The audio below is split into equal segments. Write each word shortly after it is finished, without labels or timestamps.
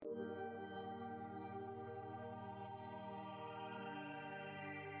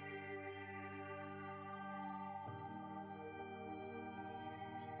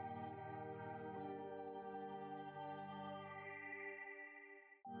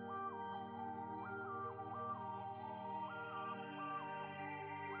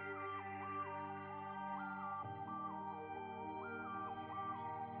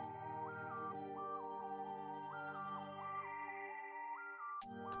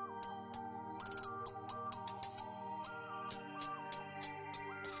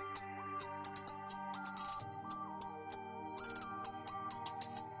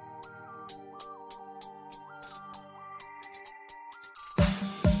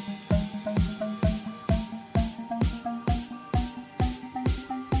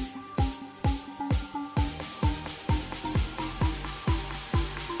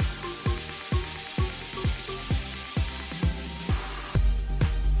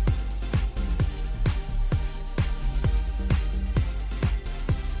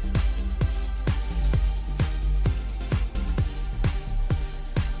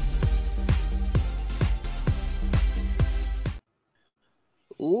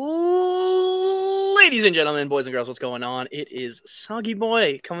Ladies and gentlemen, boys and girls, what's going on? It is Soggy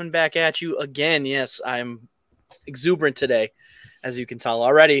Boy coming back at you again. Yes, I'm exuberant today, as you can tell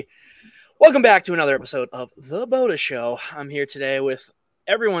already. Welcome back to another episode of The BOTA Show. I'm here today with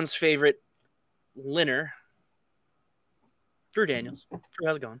everyone's favorite Linner, Drew Daniels. Drew,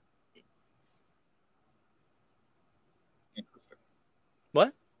 how's it going? Interesting.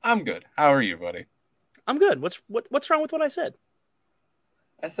 What? I'm good. How are you, buddy? I'm good. What's wrong with what I said?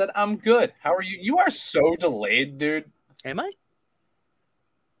 I said I'm good. How are you? You are so delayed, dude. Am I?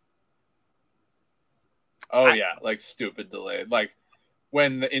 Oh yeah, like stupid delayed. Like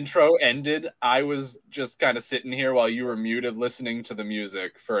when the intro ended, I was just kind of sitting here while you were muted, listening to the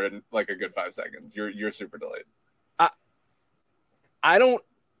music for like a good 5 seconds. You're super delayed. I don't.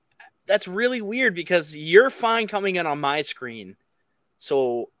 That's really weird because you're fine coming in on my screen.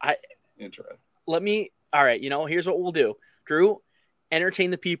 So Interesting. Let me. All right. Here's what we'll do. Drew,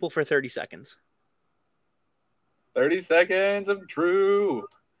 entertain the people for 30 seconds. 30 seconds of Drew.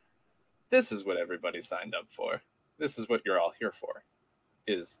 This is what everybody signed up for. This is what you're all here for.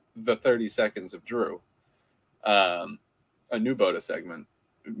 Is the 30 seconds of Drew. A new BOTA segment,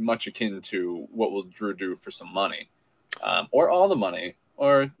 much akin to what will Drew do for some money. Or all the money,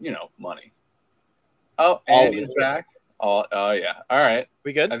 or, money. Oh, and he's back. Oh, yeah. All right.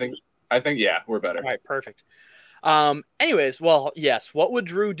 We good? I think, yeah, we're better. All right, perfect. Anyways, well, yes, what would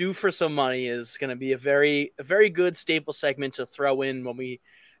Drew do for some money is going to be a very good staple segment to throw in when we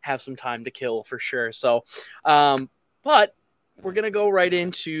have some time to kill for sure. So, but we're going to go right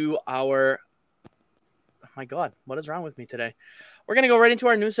into our, oh my God, what is wrong with me today? We're going to go right into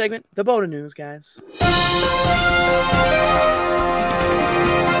our news segment, the BOTA News, guys.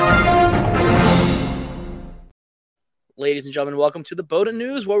 Ladies and gentlemen, welcome to the BOTA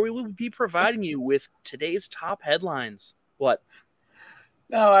News, where we will be providing you with today's top headlines. What?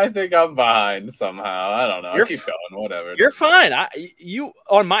 No, I think I'm behind somehow. I don't know. Keep going. Whatever. You're fine. You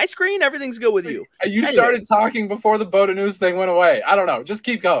on my screen, everything's good with you. You started talking before the BOTA News thing went away. I don't know. Just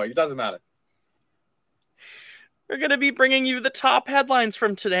keep going. It doesn't matter. We're going to be bringing you the top headlines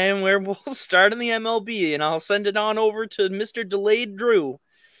from today, and where we'll start in the MLB, and I'll send it on over to Mr. Delayed Drew.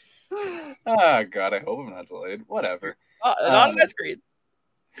 Oh, God, I hope I'm not delayed. Whatever. Not on my screen.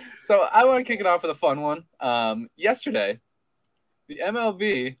 So I want to kick it off with a fun one. Yesterday, the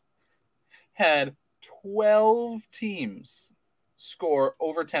MLB had 12 teams score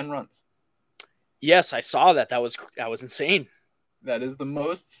over 10 runs. Yes, I saw that. That was insane. That is the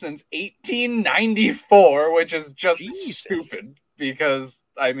most since 1894, which is just stupid because,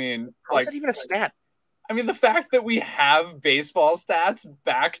 I mean... How's that even a stat? I mean, the fact that we have baseball stats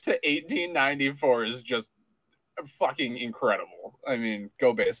back to 1894 is just fucking incredible. I mean,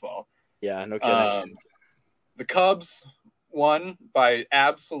 go baseball. Yeah, no kidding. The Cubs won by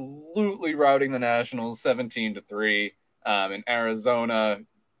absolutely routing the Nationals 17-3. In Arizona,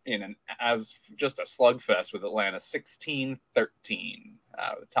 just a slugfest with Atlanta 16-13.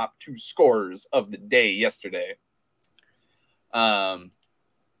 The top two scorers of the day yesterday.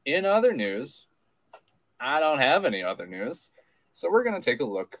 In other news, I don't have any other news, so we're going to take a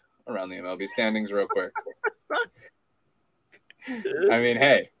look around the MLB standings real quick. I mean,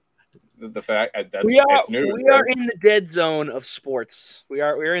 hey, the fact that's it's news. We are in the dead zone of sports. We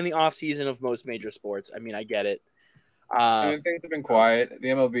are in the off season of most major sports. I mean, I get it. I mean, things have been quiet. The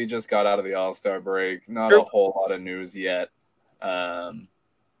MLB just got out of the All-Star break. Not a whole lot of news yet. Things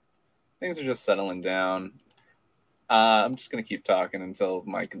are just settling down. I'm just going to keep talking until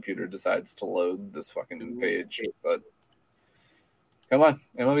my computer decides to load this fucking page. But come on,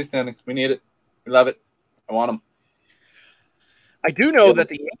 MLB standings. We need it. We love it. I want them. I do know that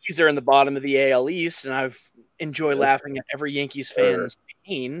the Yankees are in the bottom of the AL East, and I enjoy laughing at every Yankees fan's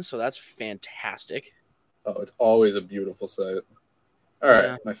pain, so that's fantastic. Oh, it's always a beautiful sight. All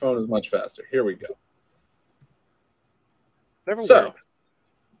right, my phone is much faster. Here we go. So,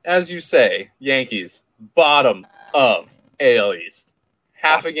 as you say, Yankees, bottom of AL East.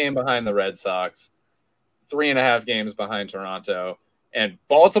 Half a game behind the Red Sox, 3.5 games behind Toronto, and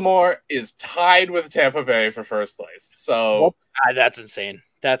Baltimore is tied with Tampa Bay for first place. So that's insane.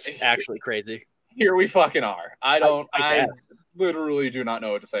 That's actually crazy. Here we fucking are. I literally do not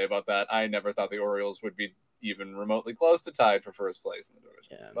know what to say about that. I never thought the Orioles would be even remotely close to tied for first place in the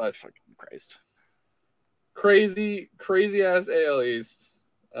division. Yeah, but fucking Christ. Crazy ass AL East.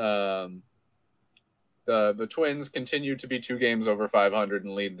 The Twins continue to be 2 games over 500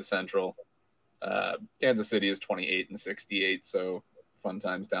 and lead the Central. Kansas City is 28-68, so fun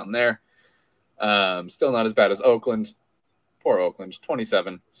times down there. Still not as bad as Oakland. Poor Oakland,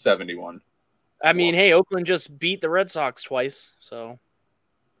 27-71. I mean, hey, Oakland just beat the Red Sox twice, so.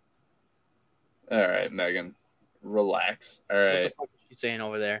 All right, Megan, relax. All What the right. fuck is she saying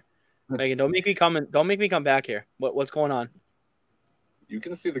over there? Megan, don't make me come back here. What's going on? You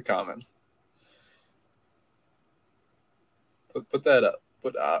can see the comments. Put that up.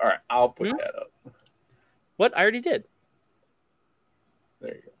 All right, I'll put that up. What? I already did.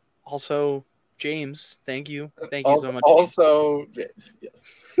 There you go. Also, James, thank you so much. Also, James, yes.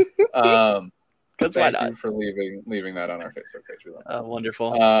 Because why thank not? you for leaving that on our Facebook page. We love that.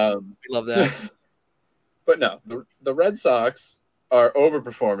 Wonderful. We love that. But no, the Red Sox are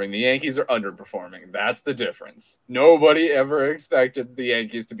overperforming. The Yankees are underperforming. That's the difference. Nobody ever expected the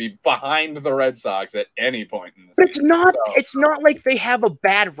Yankees to be behind the Red Sox at any point in the season. It's not like they have a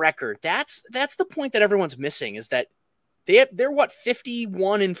bad record. That's the point that everyone's missing, is that they're what,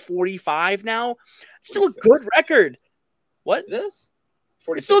 51-45 now? Still 46. a good record. What? It is?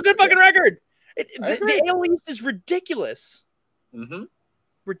 46. It's still a good fucking record. The AL East is ridiculous. Mm-hmm.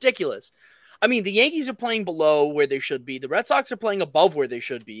 Ridiculous. I mean, the Yankees are playing below where they should be. The Red Sox are playing above where they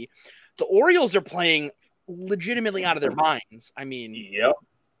should be. The Orioles are playing legitimately out of their minds. I mean, yep.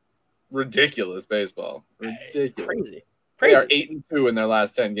 Ridiculous baseball. Ridiculous. Crazy. They are 8-2 in their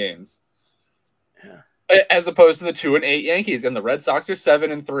last 10 games. Yeah. As opposed to the 2-8 Yankees, and the Red Sox are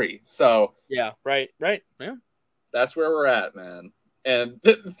 7-3. So yeah, right. Yeah. That's where we're at, man. And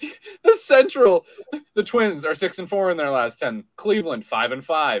the Central, the Twins are 6-4 in their last 10. Cleveland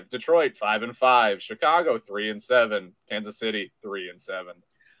 5-5, Detroit 5-5, Chicago 3-7, Kansas City 3-7.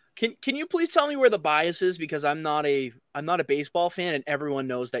 Can you please tell me where the bias is, because I'm not a baseball fan, and everyone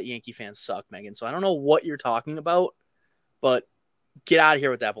knows that Yankee fans suck, Megan. So I don't know what you're talking about, but get out of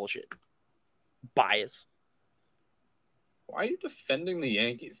here with that bullshit. Bias. Why are you defending the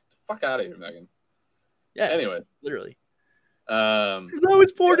Yankees? Get the fuck out of here, Megan. Yeah. Anyway, literally. Because I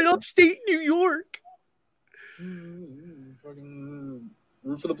was born in upstate New York. Fucking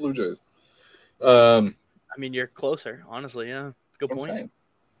root for the Blue Jays. I mean, you're closer, honestly. Yeah, good point.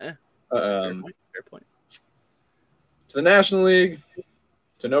 Yeah. Fair point. To the National League,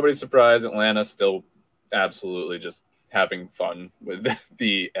 to nobody's surprise, Atlanta still absolutely just having fun with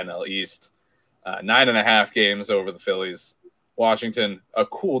the NL East. 9.5 games over the Phillies. Washington, a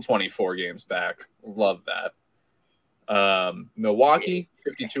cool 24 games back. Love that. Milwaukee,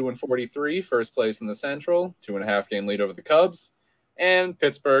 52-43, first place in the Central, 2.5 game lead over the Cubs. And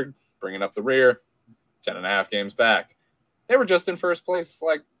Pittsburgh, bringing up the rear, 10.5 games back. They were just in first place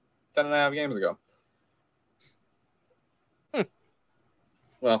like 10.5 games ago.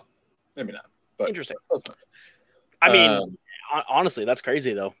 Well, maybe not. But interesting. Close enough. I mean, honestly, that's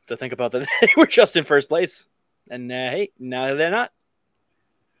crazy, though, to think about that they were just in first place. And, hey, now they're not.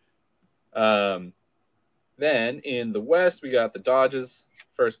 Then in the West, we got the Dodgers,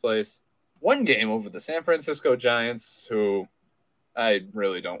 first place. 1 game over the San Francisco Giants, who I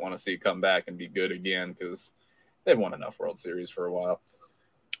really don't want to see come back and be good again because they've won enough World Series for a while.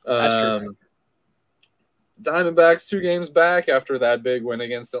 That's true. Diamondbacks 2 games back after that big win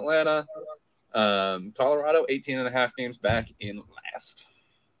against Atlanta. Colorado 18.5 games back in last.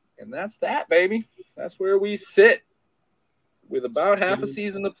 And that's that, baby. That's where we sit with about half a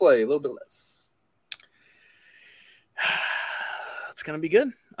season to play, a little bit less. It's going to be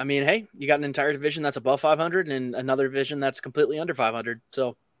good. I mean, hey, you got an entire division that's above 500 and another division that's completely under 500.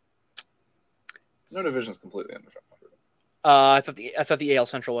 So no division's completely under 500. I thought the AL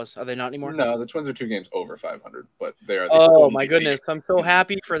Central was. Are they not anymore? No, the Twins are 2 games over 500, but they are. Oh my goodness! I'm so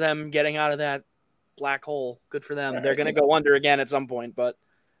happy for them getting out of that black hole. Good for them. They're going to go under again at some point, but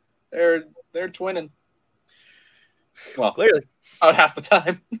they're twinning. Well, clearly, about half the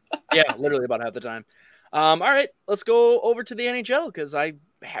time. Yeah, literally about half the time. All right, let's go over to the NHL because I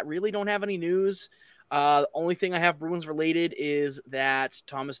really don't have any news. The only thing I have Bruins related is that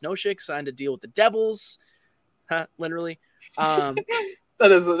Thomas Noshik signed a deal with the Devils. Literally. That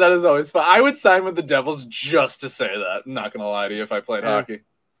is always fun. I would sign with the Devils just to say that. I'm not gonna lie to you if I played hockey.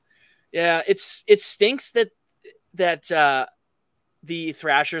 Yeah, it stinks that the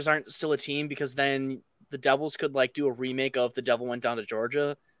Thrashers aren't still a team, because then the Devils could like do a remake of The Devil Went Down to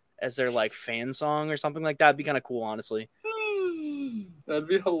Georgia as their like fan song or something like that. It'd be kind of cool, honestly. That'd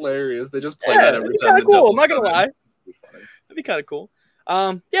be hilarious. They just play that every time. Cool. I'm not gonna lie. That'd be kind of cool.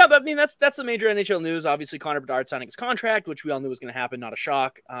 Yeah, but I mean that's the major NHL news. Obviously, Connor Bedard signing his contract, which we all knew was going to happen. Not a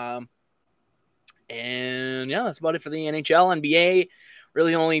shock. And yeah, that's about it for the NHL. NBA,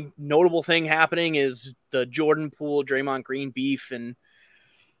 really the only notable thing happening is the Jordan Poole, Draymond Green beef, and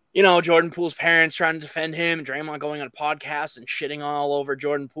Jordan Poole's parents trying to defend him, and Draymond going on a podcast and shitting all over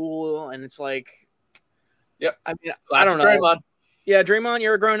Jordan Poole, and it's like, yep. I mean, I don't know. Draymond. Yeah, Draymond,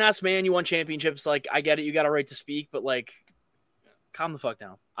 you're a grown-ass man. You won championships. Like, I get it. You got a right to speak, but, like, calm the fuck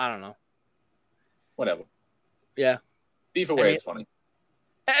down. I don't know. Whatever. Yeah. Beef away, it's funny.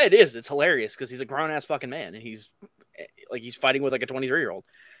 It is. It's hilarious because he's a grown ass fucking man and he's fighting with like a 23-year-old.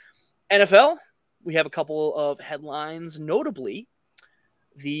 NFL, we have a couple of headlines, notably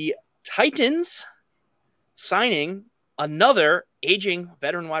the Titans signing another aging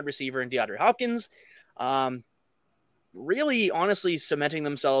veteran wide receiver in DeAndre Hopkins. Really, honestly, cementing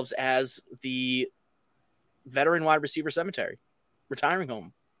themselves as the veteran wide receiver cemetery, retiring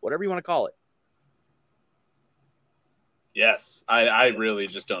home, whatever you want to call it. Yes, I really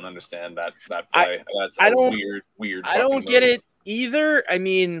just don't understand that play. That's a weird. I don't get it either. I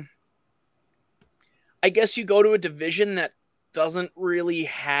mean, I guess you go to a division that doesn't really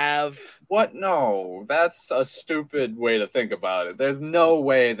have what? No, that's a stupid way to think about it. There's no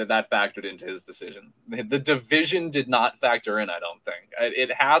way that factored into his decision. The division did not factor in. I don't think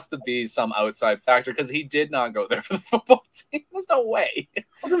it has to be some outside factor because he did not go there for the football team. There's no way.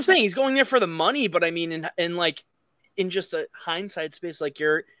 What I'm saying, he's going there for the money, but I mean, in just a hindsight space, like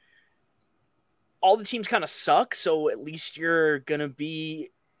all the teams kind of suck, so at least you're gonna be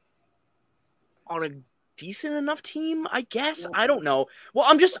on a decent enough team, I guess. I don't know. Well,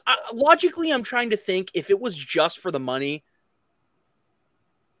 I'm just logically, I'm trying to think if it was just for the money,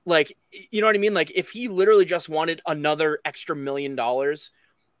 like, you know what I mean? Like, if he literally just wanted another extra $1 million,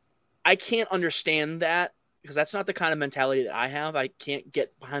 I can't understand that because that's not the kind of mentality that I have. I can't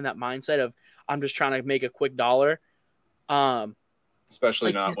get behind that mindset of I'm just trying to make a quick dollar.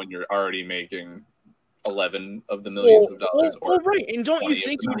 Especially not when you're already making 11 of the millions of dollars. Well, right. And don't you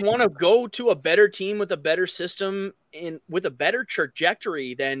think you'd want to go to a better team with a better system and with a better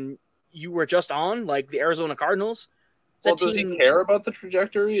trajectory than you were just on, like the Arizona Cardinals? Well, does he care about the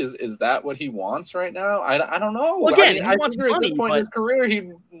trajectory? Is that what he wants right now? I don't know. Well, again, he wants money, at this point in his career,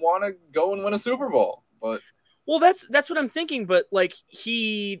 he'd want to go and win a Super Bowl. But well, that's what I'm thinking. But like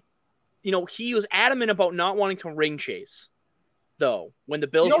he was adamant about not wanting to ring chase, though. When the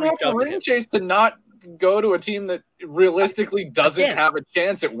Bills, you don't have to ring chase to not go to a team that realistically doesn't have a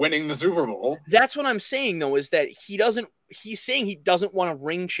chance at winning the Super Bowl. That's what I'm saying, though, is that he's saying he doesn't want to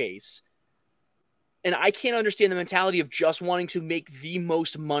ring chase. And I can't understand the mentality of just wanting to make the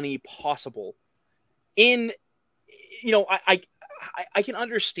most money possible. And, I can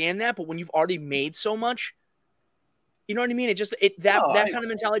understand that, but when you've already made so much, you know what I mean? That kind of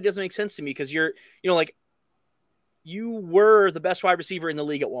mentality doesn't make sense to me because you're, like, you were the best wide receiver in the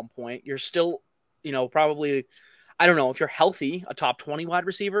league at one point. You're still, probably, I don't know, if you're healthy, a top 20 wide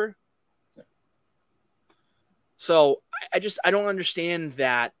receiver. So I don't understand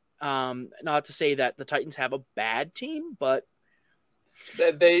that. Not to say that the Titans have a bad team, but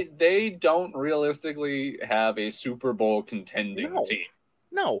they don't realistically have a Super Bowl contending team.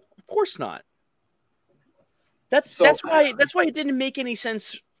 No, of course not. That's why it didn't make any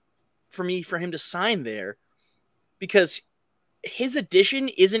sense for him to sign there, because his addition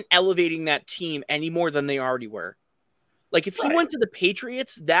isn't elevating that team any more than they already were. Like if he went to the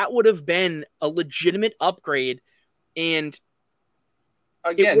Patriots, that would have been a legitimate upgrade, and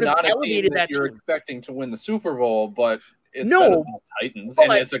again, not a team that you're expecting to win the Super Bowl, but it's better than the Titans,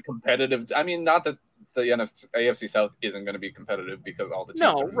 and it's a competitive. I mean, not that the AFC South isn't going to be competitive because all the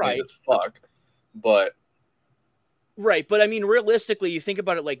teams are right as fuck, but but I mean, realistically, you think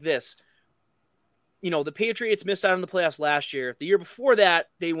about it like this. The Patriots missed out on the playoffs last year. The year before that,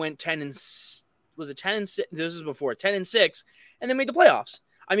 they went 10 and was it 10 and 6? This is before 10 and 6, and they made the playoffs.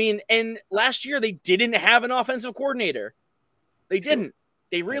 I mean, and last year they didn't have an offensive coordinator. They didn't.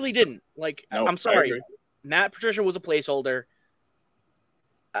 They really didn't. Like, nope, I'm sorry. Matt Patricia was a placeholder.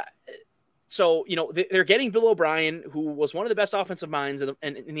 So, they're getting Bill O'Brien, who was one of the best offensive minds in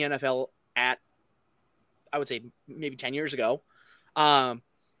the NFL at, I would say, maybe 10 years ago.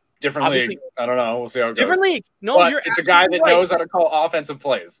 Different league. I don't know. We'll see how it goes. Different league. No, but it's a guy that knows how to call offensive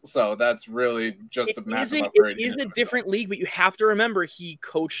plays. So that's really just a massive upgrade. It is a different league, but you have to remember he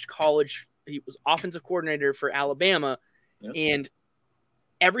coached college. He was offensive coordinator for Alabama. Yep. And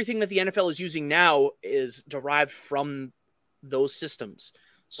everything that the NFL is using now is derived from those systems.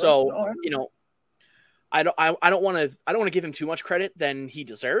 So, I don't want to give him too much credit than he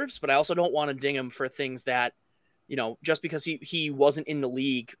deserves, but I also don't want to ding him for things that, just because he wasn't in the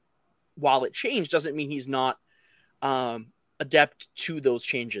league while it changed doesn't mean he's not adept to those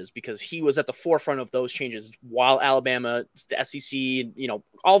changes, because he was at the forefront of those changes while Alabama, the SEC,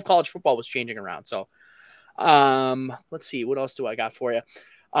 all of college football was changing around. So, let's see, what else do I got for you?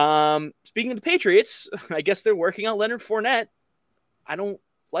 Speaking of the Patriots, I guess they're working on Leonard Fournette. I don't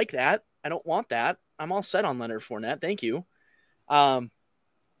like that. I don't want that. I'm all set on Leonard Fournette. Thank you. I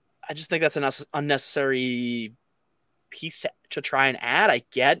just think that's an unnecessary piece to try and add. I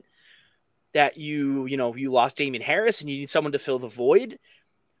get that you lost Damian Harris and you need someone to fill the void.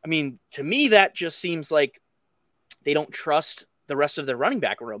 I mean, to me, that just seems like they don't trust the rest of their running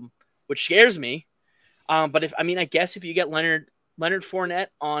back room, which scares me. But I guess if you get Leonard Fournette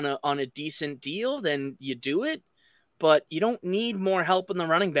on a decent deal, then you do it. But you don't need more help in the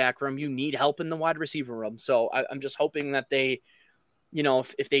running back room. You need help in the wide receiver room. So I'm just hoping that they,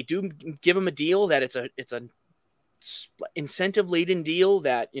 if they do give him a deal, that it's a incentive laden deal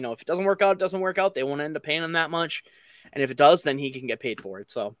that, if it doesn't work out, it doesn't work out. They won't end up paying him that much. And if it does, then he can get paid for it.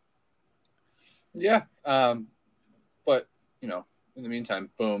 So, yeah. But, in the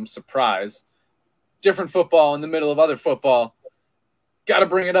meantime, boom, surprise. Different football in the middle of other football. Got to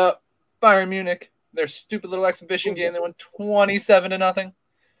bring it up. Bayern Munich, their stupid little exhibition game. They won 27-0.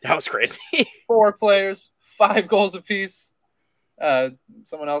 That was crazy. 4 players, 5 goals apiece.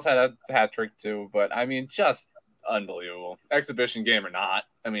 Someone else had a hat trick too, but just unbelievable. Exhibition game or not,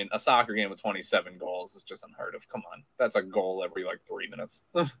 a soccer game with 27 goals is just unheard of. Come on, that's a goal every 3 minutes.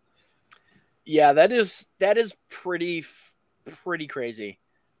 Yeah, that is pretty crazy.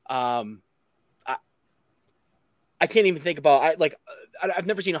 I can't even think about. I've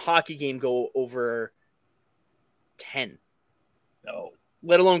never seen a hockey game go over 10. No,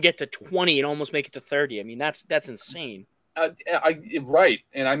 let alone get to 20 and almost make it to 30. That's insane. Right.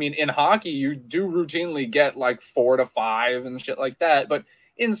 And in hockey, you do routinely get 4 to 5 and shit like that. But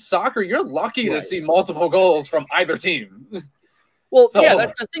in soccer, you're lucky to see multiple goals from either team. Well, yeah,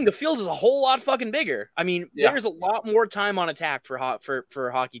 that's the thing. The field is a whole lot fucking bigger. There's a lot more time on attack for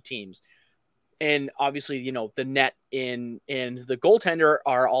hockey teams. And obviously, the net and the goaltender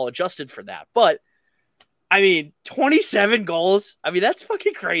are all adjusted for that. But 27 goals. That's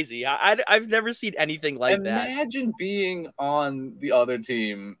fucking crazy. I've never seen anything like that. Imagine being on the other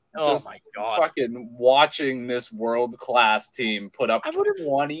team. Oh my God. Fucking watching this world-class team put up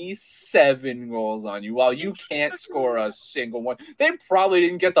 27 goals on you while you can't score a single one. They probably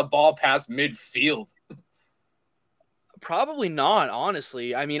didn't get the ball past midfield. Probably not,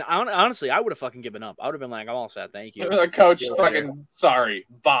 honestly. Honestly, I would have fucking given up. I would have been like, I'm all set. Thank you. The coach, fucking sorry.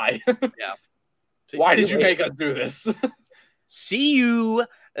 Bye. Yeah. Why did you make us do this? See you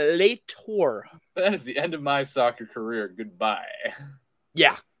later. That is the end of my soccer career. Goodbye.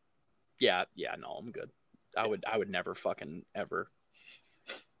 Yeah. No, I'm good. I would never fucking ever.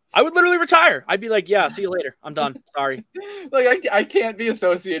 I would literally retire. I'd be like, yeah, see you later. I'm done. Sorry. I can't be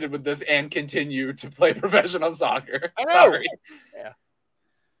associated with this and continue to play professional soccer. I know. Sorry. Yeah.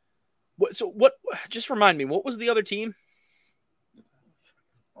 What? Just remind me. What was the other team?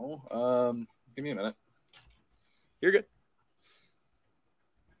 Give me a minute. You're good.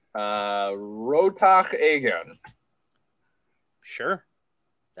 Rotach Egon. Sure.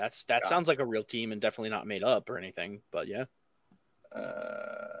 That sounds like a real team and definitely not made up or anything, but yeah.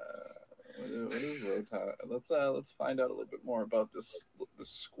 What is Rotach? Let's find out a little bit more about this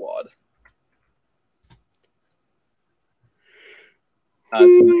squad.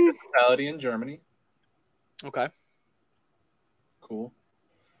 It's a municipality in Germany. Okay. Cool.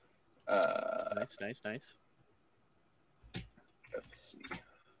 Nice. FC.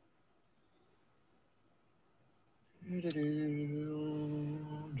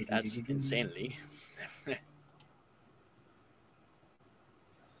 That's insanity.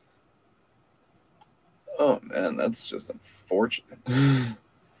 Oh man, that's just unfortunate.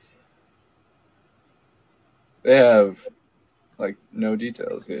 They have no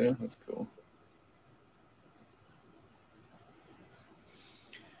details here. That's cool.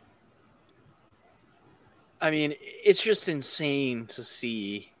 It's just insane to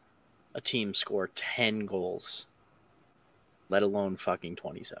see a team score 10 goals, let alone fucking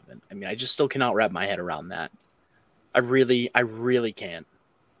 27. I just still cannot wrap my head around that. I really can't.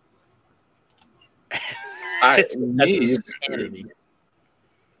 That's insanity.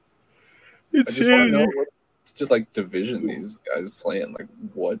 I just want to know what division these guys play in.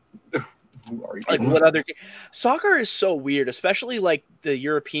 What? Who are you? What other? Soccer is so weird, especially the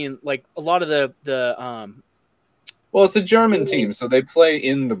European. A lot of the. Well, it's a German team, so they play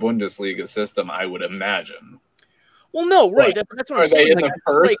in the Bundesliga system, I would imagine. Well, no, right. That's what I'm saying. Are they in the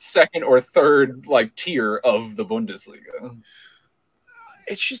first, second, or third tier of the Bundesliga?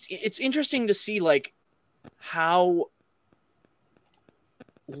 It's interesting to see how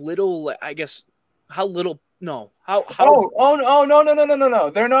little, I guess, how little. No, how. No.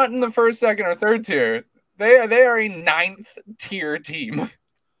 They're not in the first, second, or third tier. They are a 9th tier team.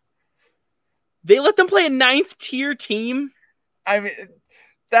 They let them play a 9th tier team?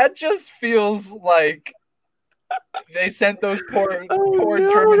 That just feels like They sent those poor no,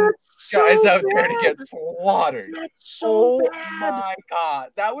 tournament guys so out there to bad. get slaughtered. That's so Oh bad. my god.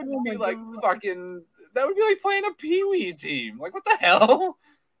 That would Oh be my like god. fucking that would be like playing a Pee-wee team. Like what the hell?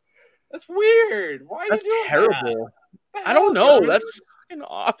 That's weird. Why are you That's doing that? terrible. What the I don't hell, know. Germany? That's fucking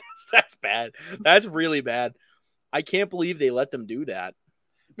awful. That's bad. That's really bad. I can't believe they let them do that.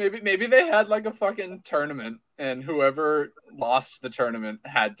 Maybe they had like a fucking tournament and whoever lost the tournament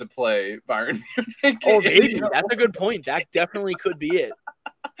had to play Bayern Munich. Oh, maybe. That's a good point. That definitely could be it.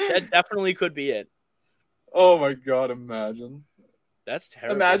 That definitely could be it. Oh my god, imagine. That's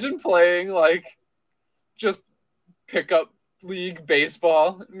terrible. Imagine playing like just pickup league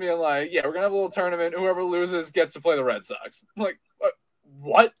baseball and being like, yeah, we're gonna have a little tournament. Whoever loses gets to play the Red Sox. I'm like,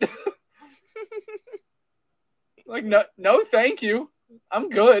 what? Like, no, thank you. I'm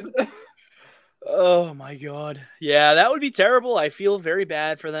good. Oh my god. Yeah, that would be terrible. I feel very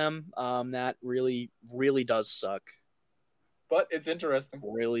bad for them. That really, really does suck. But it's interesting.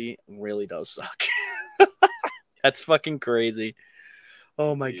 Really, really does suck. That's fucking crazy.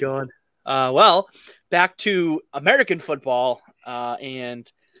 Oh my god. Well, back to American football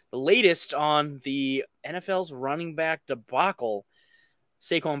and the latest on the NFL's running back debacle.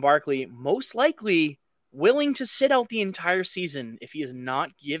 Saquon Barkley most likely willing to sit out the entire season if he is not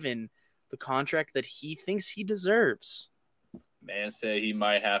given the contract that he thinks he deserves. Man say he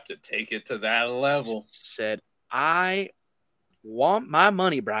might have to take it to that level. Said, I want my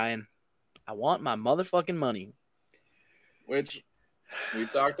money, Brian. I want my motherfucking money. Which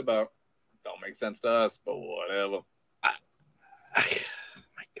we've talked about. Don't make sense to us, but whatever. My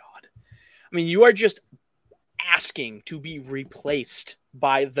God. I mean, you are just asking to be replaced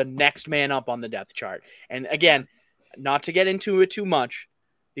by the next man up on the depth chart. And again, not to get into it too much,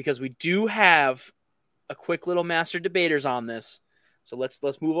 because we do have a quick little master debaters on this. So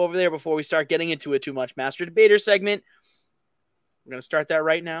let's move over there before we start getting into it too much. Master debater segment. We're going to start that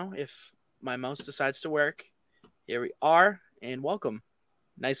right now if my mouse decides to work. Here we are, and welcome.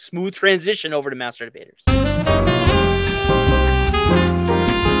 Nice smooth transition over to master debaters.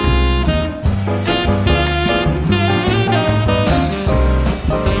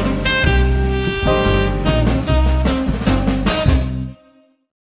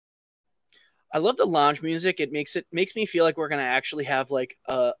 I love the lounge music. It makes me feel like we're gonna actually have like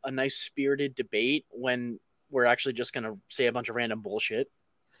a nice spirited debate when we're actually just gonna say a bunch of random bullshit.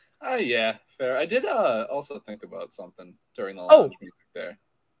 Oh yeah, fair. I did also think about something during the lounge music there.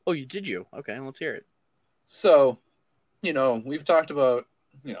 Oh, you? Okay, let's hear it. So, we've talked about,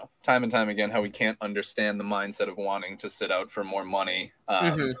 time and time again how we can't understand the mindset of wanting to sit out for more money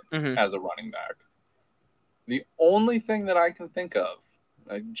as a running back. The only thing that I can think of,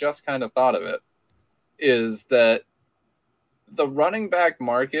 I just kind of thought of it, is that the running back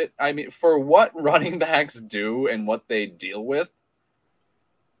market, I mean, for what running backs do and what they deal with,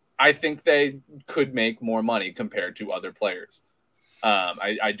 I think they could make more money compared to other players.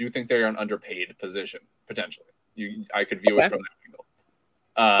 I do think they're an underpaid position, potentially. I could view it from that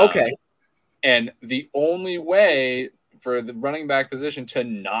angle. Okay. And the only way for the running back position to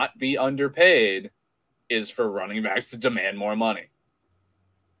not be underpaid is for running backs to demand more money.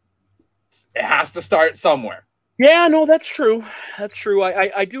 It has to start somewhere. Yeah, no, that's true. That's true.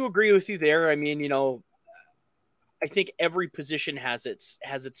 I do agree with you there. I mean, I think every position has its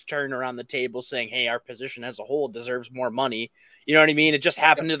turn around the table saying, hey, our position as a whole deserves more money. You know what I mean? It just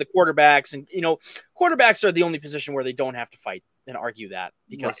happened to the quarterbacks. And, quarterbacks are the only position where they don't have to fight and argue that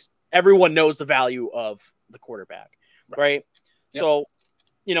because everyone knows the value of the quarterback. Right. Yep. So,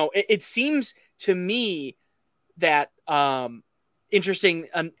 it seems to me that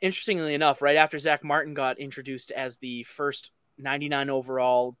interestingly enough, right after Zach Martin got introduced as the first 99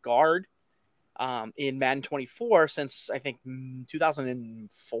 overall guard in Madden 24 since I think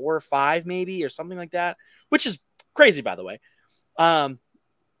 2004 or 5 maybe or something like that, which is crazy, by the way.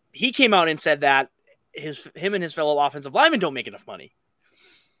 He came out and said that him and his fellow offensive linemen don't make enough money.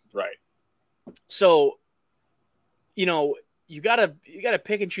 Right. So, you gotta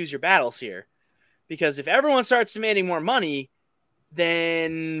pick and choose your battles here, because if everyone starts demanding more money,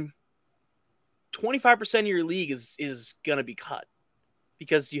 then 25% of your league is gonna be cut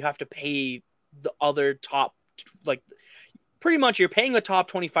because you have to pay the other top, like pretty much you're paying the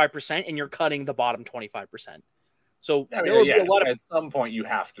top 25% and you're cutting the bottom 25%. So there will be a lot of, at some point you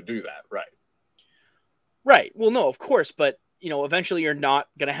have to do that, right? Right. Well, no, of course, but eventually you're not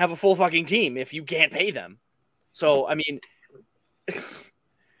gonna have a full fucking team if you can't pay them. So I mean,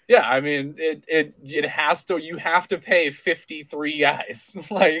 yeah, I mean it has to. You have to pay 53 guys,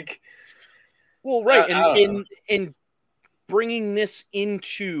 like. Well, right, and in bringing this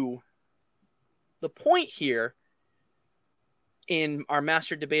into the point here, in our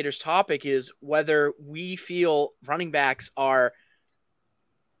master debaters topic is whether we feel running backs are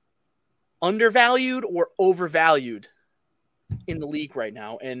undervalued or overvalued in the league right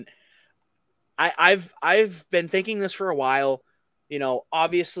now. And I've been thinking this for a while.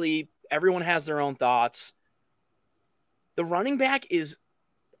 Obviously everyone has their own thoughts. The running back is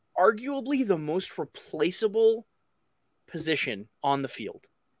arguably the most replaceable position on the field.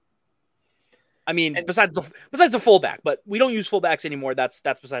 I mean, besides the fullback, but we don't use fullbacks anymore. That's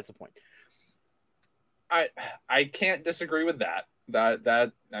besides the point. I can't disagree with that.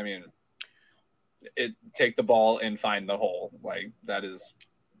 That I mean, take the ball and find the hole. Like, that is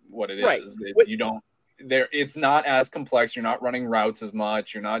what it is. You don't there. It's not as complex. You're not running routes as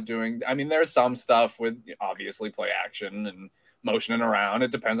much. You're not doing. I mean, there's some stuff with obviously play action and motioning around.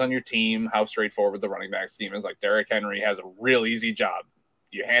 It depends on your team, how straightforward the running back scheme is. Like, Derrick Henry has a real easy job.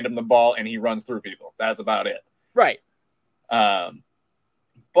 You hand him the ball and he runs through people. That's about it. Right.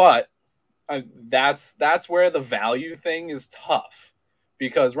 But that's where the value thing is tough,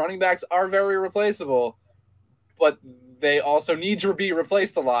 because running backs are very replaceable, but they also need to be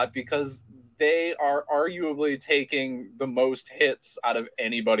replaced a lot because they are arguably taking the most hits out of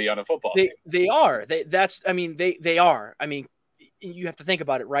anybody on a football team. They are. They are. I mean, you have to think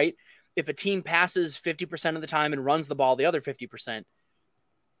about it, right? If a team passes 50% of the time and runs the ball the other 50%,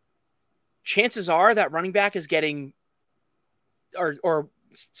 chances are that running back is getting, or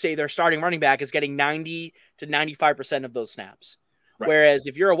say their starting running back is getting 90 to 95% of those snaps. Right. Whereas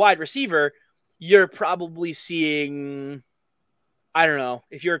if you're a wide receiver, you're probably seeing, I don't know,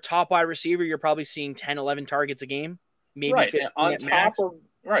 if you're a top wide receiver, you're probably seeing 10, 11 targets a game. Maybe right. 15 on at top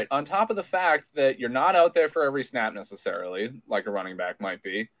max. On top of the fact that you're not out there for every snap necessarily, like a running back might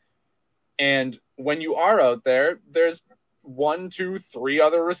be. And when you are out there, there's 1, 2, 3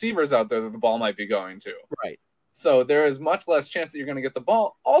 other receivers out there that the ball might be going to. Right. So there is much less chance that you're going to get the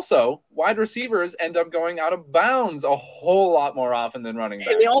ball. Also, wide receivers end up going out of bounds a whole lot more often than running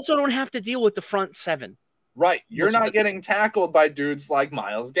backs. And they also don't have to deal with the front 7. Right. You're not getting tackled by dudes like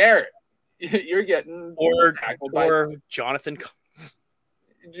Myles Garrett. You're getting tackled by Jonathan Combs.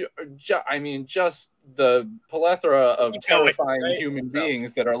 I mean, just the plethora of terrifying human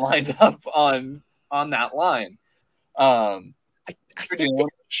beings that are lined up on that line. You're dealing with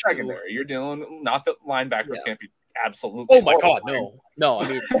secondary. You're dealing, not that linebackers can't be absolutely. Oh my god, no. I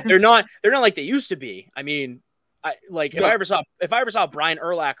mean, they're not like they used to be. I mean, if I ever saw Brian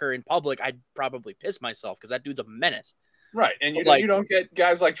Urlacher in public, I'd probably piss myself because that dude's a menace. Right, and you don't get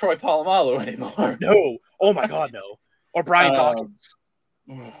guys like Troy Polamalu anymore. No, oh my god, no. Or Brian Dawkins.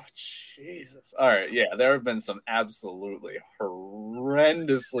 Oh, Jesus. All right, yeah, there have been some absolutely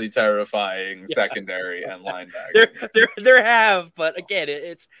horrendously terrifying secondary and linebackers. There have, but again,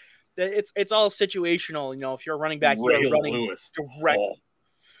 it's all situational. If you're a running back, you're running Lewis. direct. Oh.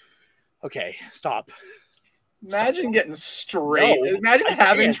 Okay, stop. Imagine getting straight. No, imagine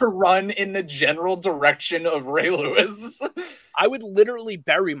having to run in the general direction of Ray Lewis. I would literally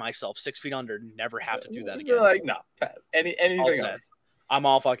bury myself 6 feet under and never have to do that again. You're like, no, pass. Anything else? I'm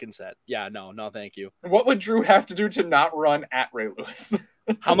all fucking set. Yeah, no, thank you. What would Drew have to do to not run at Ray Lewis?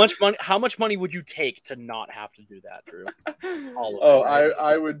 How much money would you take to not have to do that, Drew?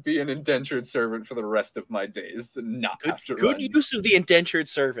 I would be an indentured servant for the rest of my days to not have to run. Good use of the indentured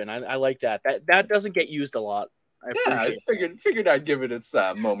servant. I like that. That doesn't get used a lot. I figured I'd give it its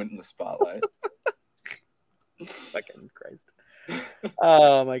moment in the spotlight. Fucking Christ.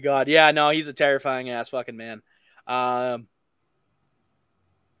 Oh my god. Yeah, no, he's a terrifying ass fucking man.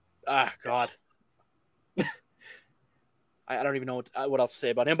 God. I don't even know what else to say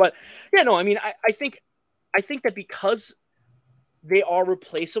about him, but yeah, no, I mean, I think that because they are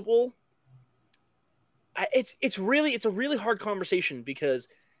replaceable, it's a really hard conversation because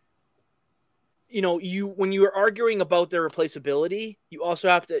when you are arguing about their replaceability, you also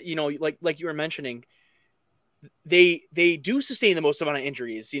have to like you were mentioning, they do sustain the most amount of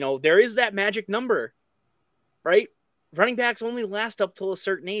injuries. There is that magic number, right? Running backs only last up till a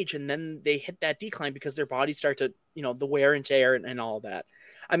certain age, and then they hit that decline because their bodies start to, the wear and tear and all that.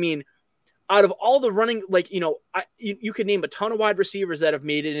 I mean, out of all the running, you could name a ton of wide receivers that have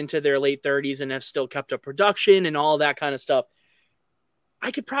made it into their late 30s and have still kept up production and all that kind of stuff.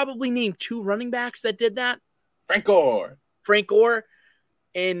 I could probably name 2 running backs that did that. Frank Gore,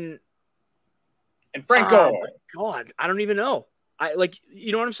 and Frank Gore. God, I don't even know.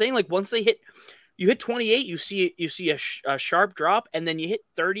 You know what I'm saying? Like, once you hit 28, you see a sharp drop, and then you hit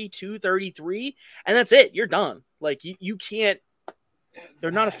 32, 33, and that's it. You're done. Like, you can't. They're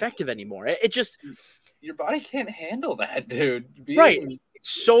not effective anymore. It just, your body can't handle that, dude. Right.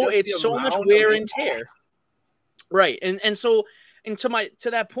 It's so much wear and tear. Right. And so, and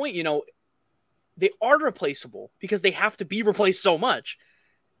to that point, they are replaceable because they have to be replaced so much.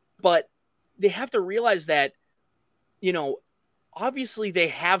 But they have to realize that, obviously they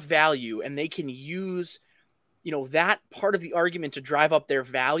have value and they can use, that part of the argument to drive up their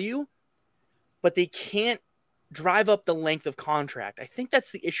value, but they can't drive up the length of contract. I think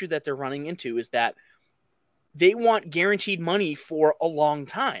that's the issue that they're running into, is that they want guaranteed money for a long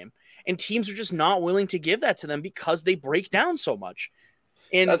time. And teams are just not willing to give that to them because they break down so much.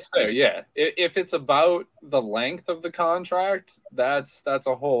 And that's fair. Yeah. If it's about the length of the contract, that's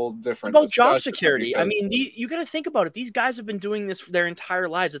a whole different about job discussion security. I because mean, you got to think about it. These guys have been doing this for their entire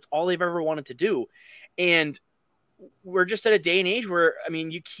lives. It's all they've ever wanted to do. And we're just at a day and age where, I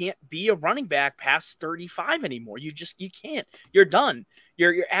mean, you can't be a running back past 35 anymore. You can't. You're done.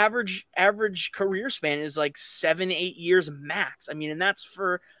 Your average career span is like 7-8 years max. I mean, and that's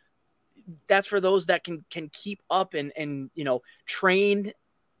for those that can keep up and train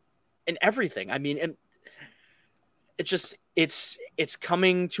and everything. I mean, and it's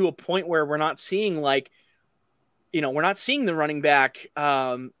coming to a point where we're not seeing we're not seeing the running back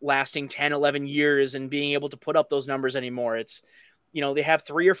lasting 10, 11 years and being able to put up those numbers anymore. It's, they have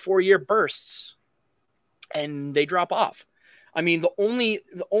 3 or 4 year bursts and they drop off. I mean, the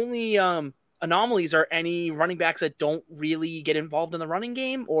only anomalies are any running backs that don't really get involved in the running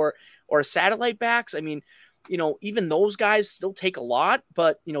game or satellite backs. I mean, even those guys still take a lot,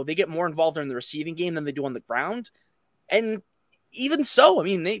 but, they get more involved in the receiving game than they do on the ground. And even so, I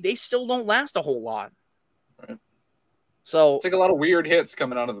mean, they still don't last a whole lot. Right. So take a lot of weird hits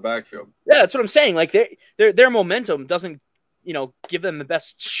coming out of the backfield. Yeah, that's what I'm saying. Like their momentum doesn't, give them the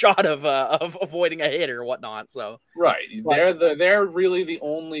best shot of avoiding a hit or whatnot. So right, they're really the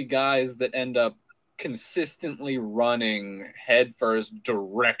only guys that end up consistently running headfirst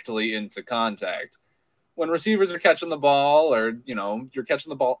directly into contact. When receivers are catching the ball, or you're catching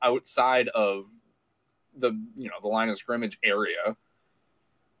the ball outside of the the line of scrimmage area,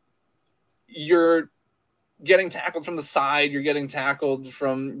 you're getting tackled from the side, you're getting tackled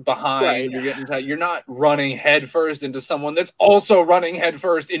from behind, right. You're not running headfirst into someone that's also running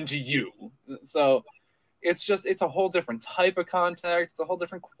headfirst into you. So it's a whole different type of contact. It's a whole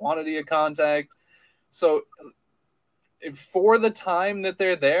different quantity of contact. So for the time that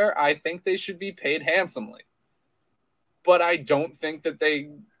they're there, I think they should be paid handsomely. But I don't think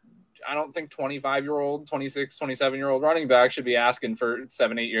 25-year-old, 26, 27-year-old running back should be asking for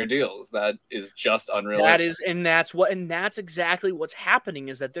 7-8 year deals. That is just unrealistic. That's exactly what's happening,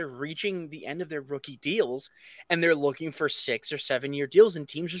 is that they're reaching the end of their rookie deals and they're looking for 6 or 7 year deals, and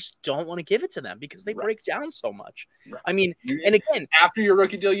teams just don't want to give it to them because they break down so much. Right. I mean, and again, after your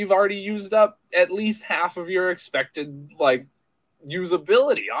rookie deal, you've already used up at least half of your expected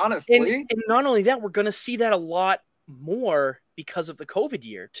usability, honestly. And not only that, we're going to see that a lot more because of the COVID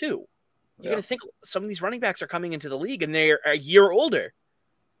year too. You got to think some of these running backs are coming into the league and they're a year older.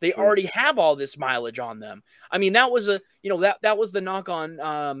 They already have all this mileage on them. I mean, that was that was the knock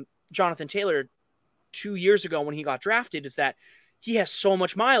on Jonathan Taylor 2 years ago when he got drafted, is that he has so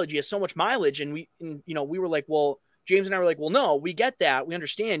much mileage. And we were like, well, James and I were like, well, no, we get that. We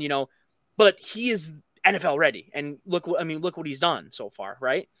understand, but he is NFL ready. And look what he's done so far.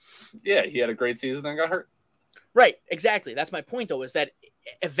 Right. Yeah. He had a great season, then got hurt. Right. Exactly. That's my point though, is that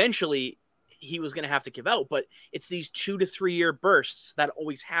eventually he was going to have to give out, but it's these 2 to 3 year bursts that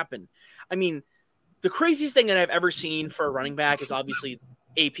always happen. I mean, the craziest thing that I've ever seen for a running back is obviously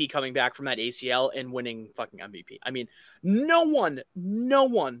AP coming back from that ACL and winning fucking MVP. I mean, no one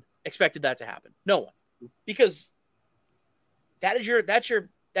expected that to happen. No one, because that's your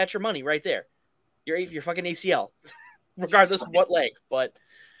money right there. Your fucking ACL, regardless of what leg. But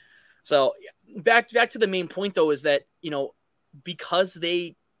so back to the main point though, is that, because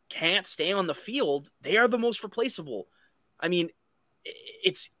they can't stay on the field, they are the most replaceable. I mean,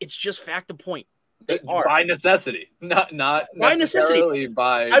 it's just fact of point. They are. By necessity, not by necessarily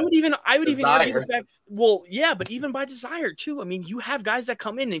by. I would even argue the fact. Well, yeah, but even by desire too. I mean, you have guys that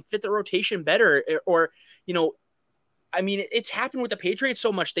come in and fit the rotation better, or I mean, it's happened with the Patriots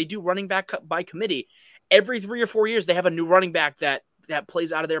so much. They do running back by committee. Every 3 or 4 years, they have a new running back that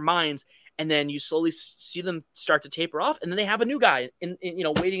plays out of their minds. And then you slowly see them start to taper off, and then they have a new guy in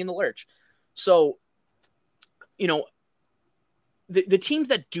waiting in the lurch. So, the teams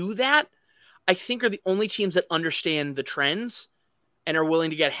that do that, I think, are the only teams that understand the trends and are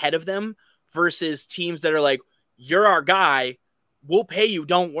willing to get ahead of them, versus teams that are like, you're our guy, we'll pay you,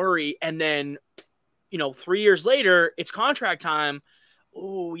 don't worry. And then, 3 years later, it's contract time.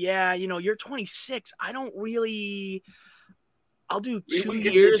 Oh yeah, you're 26. I don't really. I'll do 2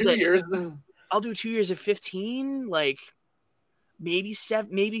 years. 2 years. I'll do 2 years at 15, like maybe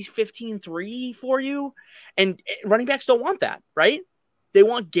 15-3 for you. And running backs don't want that, right? They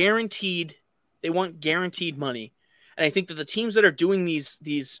want guaranteed money. And I think that the teams that are doing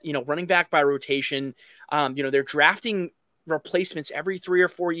these running back by rotation, they're drafting replacements every 3 or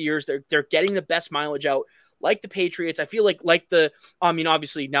 4 years. They're getting the best mileage out, like the Patriots. I feel like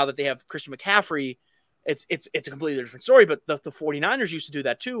obviously now that they have Christian McCaffrey, it's a completely different story. But the 49ers used to do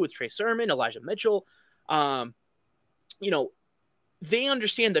that too with Trey Sermon, Elijah Mitchell. They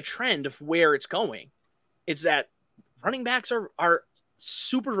understand the trend of where it's going. It's that running backs are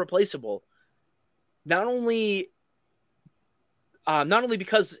super replaceable. Not only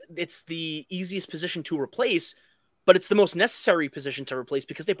because it's the easiest position to replace, but it's the most necessary position to replace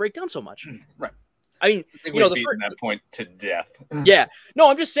because they break down so much. Right. I mean, we've beaten that point to death. Yeah.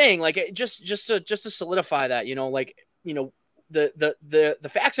 No, I'm just saying, like, just to solidify that, the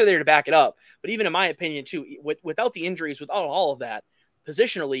facts are there to back it up. But even in my opinion, too, without the injuries, without all of that,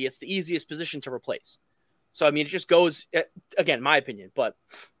 positionally, it's the easiest position to replace. So, I mean, it just goes, again, my opinion. But,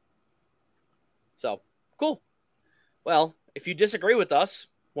 so, cool. Well, if you disagree with us,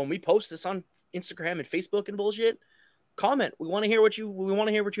 when we post this on Instagram and Facebook and bullshit, comment. We want to hear what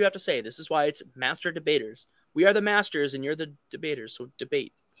you have to say. This is why it's Master Debaters. We are the masters and you're the debaters, so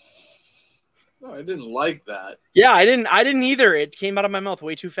debate. No, I didn't like that. Yeah, I didn't either. It came out of my mouth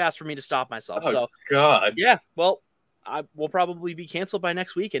way too fast for me to stop myself. Oh, so God. Yeah, well, I will probably be canceled by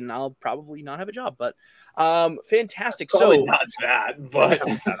next week and I'll probably not have a job. But fantastic. Probably not that, but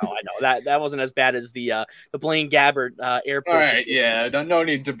I know that wasn't as bad as the Blaine Gabbert airport. All right, yeah, no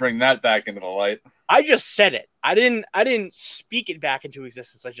need to bring that back into the light. I just said it. I didn't speak it back into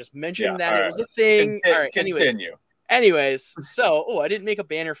existence. I just mentioned that it was a thing. All right, continue. Anyways, so I didn't make a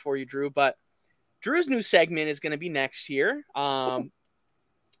banner for you, Drew, but Drew's new segment is going to be next year.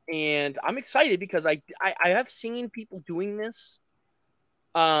 And I'm excited because I have seen people doing this.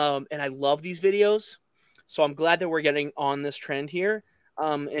 And I love these videos. So I'm glad that we're getting on this trend here.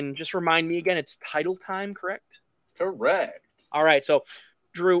 And just remind me again, it's title time, correct? Correct. All right. So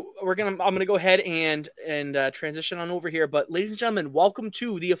Drew, I'm gonna go ahead and transition on over here. But ladies and gentlemen, welcome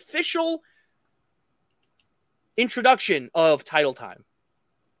to the official introduction of Title Time.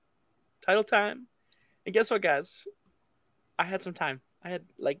 Title Time. And guess what, guys? I had some time. I had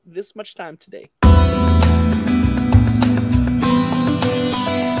like this much time today.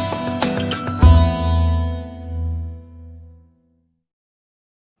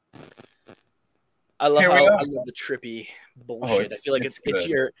 I love the trippy bullshit. I feel like it's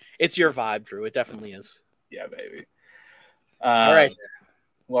your vibe, Drew. It definitely is. Yeah, baby. All right.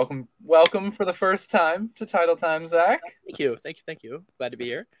 Welcome for the first time to Title Time, Zach. Thank you. Glad to be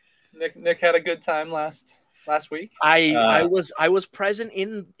here. Nick had a good time last week. I was present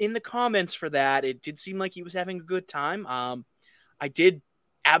in the comments for that. It did seem like he was having a good time. I did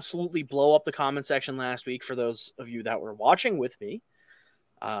absolutely blow up the comment section last week for those of you that were watching with me.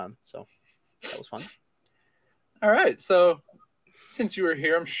 So that was fun. All right. So since you were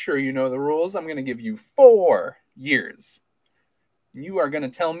here, I'm sure you know the rules. I'm going to give you 4 years. You are going to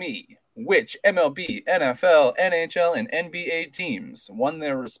tell me which MLB, NFL, NHL, and NBA teams won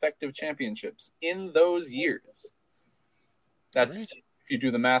their respective championships in those years. That's, right. If you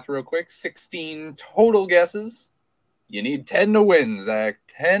do the math real quick, 16 total guesses. You need 10 to win, Zach.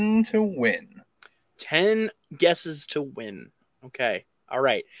 10 to win. 10 guesses to win. Okay. All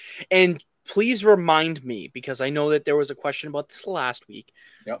right. And please remind me, because I know that there was a question about this last week.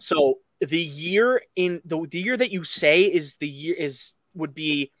 Yep. So the year that you say would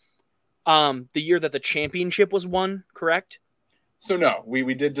be the year that the championship was won, correct? So no,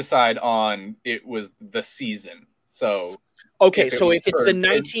 we did decide on it was the season. So okay, if it's the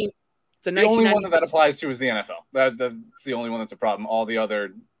only one that applies to is the NFL. That's the only one that's a problem. All the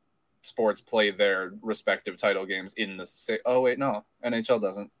other sports play their respective title games in the NHL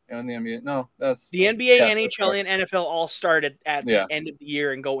doesn't. And the NBA, no, that's the NBA, NHL, and NFL all start at the end of the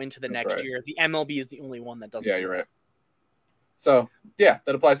year and go into the next year. The MLB is the only one that doesn't. Yeah, you're right. So yeah,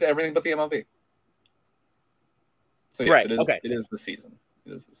 that applies to everything but the MLB. So yes, it is. Okay. It is the season.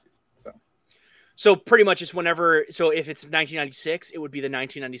 So pretty much it's whenever. So if it's 1996, it would be the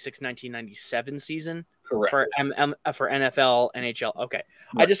 1996-1997 season. Correct. For NFL, NHL. Okay,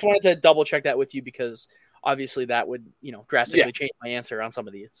 right. I just wanted to double check that with you because obviously that would drastically change my answer on some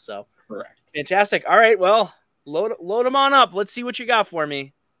of these. So correct. Fantastic. All right, well load them on up. Let's see what you got for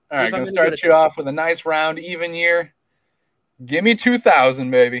me. All right, gonna start you off with a nice round even year. Give me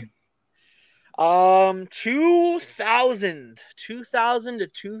 2000, baby. 2000 to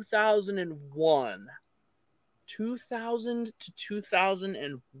 2001. 2000 to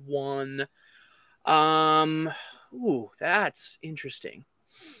 2001. Um, that's interesting.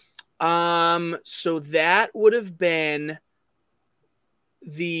 So that would have been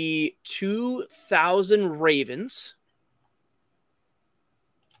the 2000 Ravens.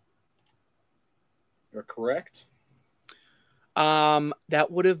 You're correct. That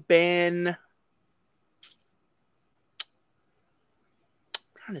would have been. I'm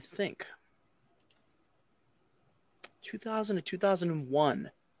trying to think. 2000 to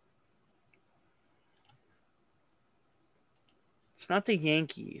 2001. It's not the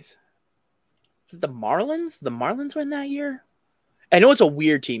Yankees. Is it the Marlins? The Marlins win that year? I know it's a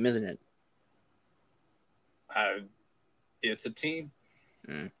weird team, isn't it? It's a team.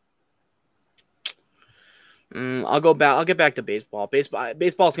 I'll go back. I'll get back to baseball.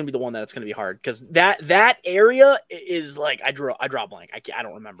 Baseball's gonna be the one that's gonna be hard because that area is like I draw blank. I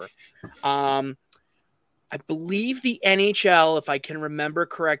don't remember. I believe the NHL, if I can remember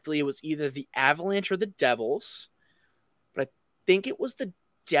correctly, it was either the Avalanche or the Devils, but I think it was the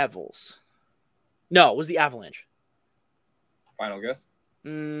Devils. No, it was the Avalanche. Final guess?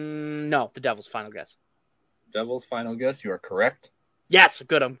 No, the Devils. Final guess. Devils, final guess. You are correct. Yes,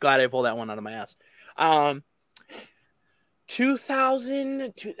 good. I'm glad I pulled that one out of my ass.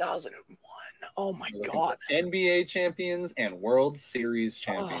 2000, 2001. Oh my God. NBA champions and World Series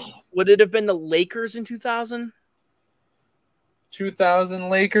champions. Would it have been the Lakers in 2000? 2000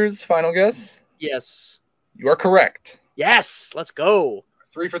 Lakers, final guess? Yes. You are correct. Yes, let's go.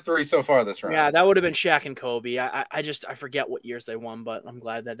 3 for 3 so far this round. Yeah, that would have been Shaq and Kobe. I forget what years they won, but I'm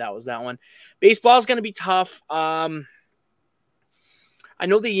glad that was that one. Baseball's going to be tough. I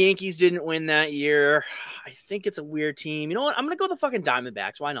know the Yankees didn't win that year. I think it's a weird team. You know what? I'm going to go the fucking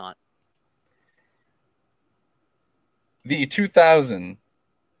Diamondbacks. Why not? The 2000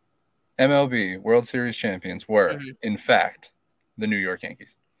 MLB World Series champions were, in fact, the New York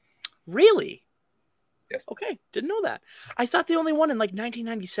Yankees. Really? Yes. Okay, didn't know that. I thought they only won in like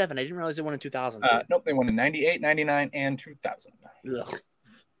 1997. I didn't realize they won in 2000. Nope, they won in 98, 99, and 2000. Ugh.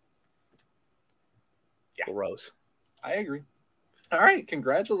 Yeah. Gross. I agree. All right,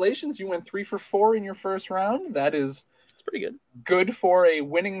 congratulations. You went 3 for 4 in your first round. It's pretty good. Good for a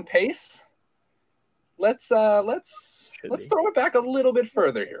winning pace. Let's throw it back a little bit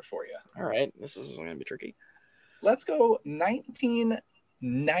further here for you. All right, this is going to be tricky. Let's go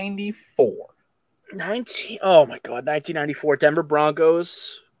 1994. Oh my God, 1994 Denver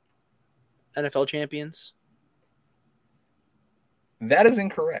Broncos, NFL champions. That is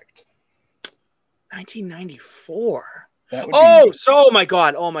incorrect. 1994. Oh my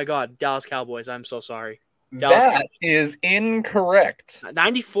God. Dallas Cowboys. I'm so sorry. That is incorrect.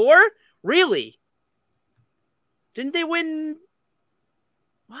 94? Really? Didn't they win?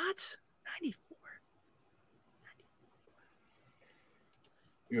 What? 94.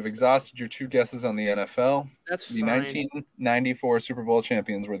 You have exhausted your 2 guesses on the NFL. That's the fine. 1994 Super Bowl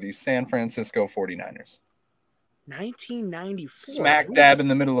champions were the San Francisco 49ers. 1994. Smack dab in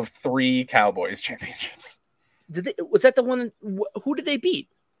the middle of 3 Cowboys championships. Was that the one? Who did they beat?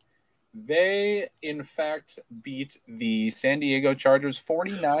 They, in fact, beat the San Diego Chargers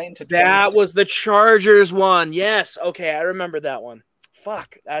 49-26. That was the Chargers one. Yes. Okay, I remember that one.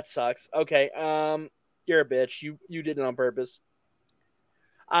 Fuck, that sucks. Okay, you're a bitch. You did it on purpose.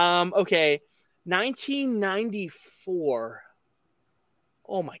 Okay, 1994.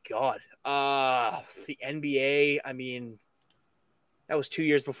 Oh my God. The NBA. I mean, that was 2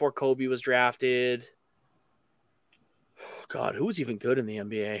 years before Kobe was drafted. God, who was even good in the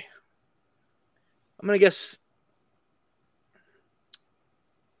NBA? I'm going to guess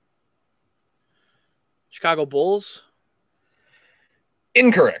Chicago Bulls.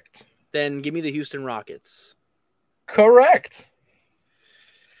 Incorrect. Then give me the Houston Rockets. Correct.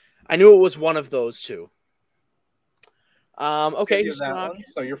 I knew it was one of those two. Okay, Houston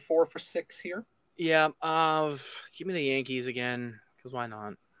Rockets. So you're 4 for 6 here. Yeah. Give me the Yankees again, because why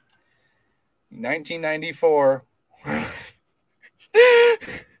not? 1994. I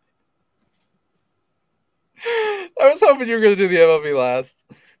was hoping you were going to do the MLB last.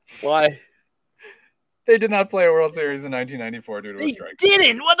 Why? They did not play a World Series in 1994 due to a strike. They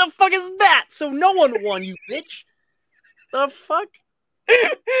didn't? What the fuck is that? So no one won, you bitch. The fuck?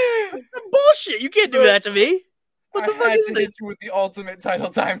 That's some bullshit. You can't do that to me. What the fuck is this? Hit you with the ultimate title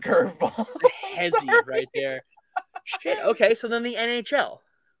time curveball. Hezzy right there. Shit. Okay, so then the NHL.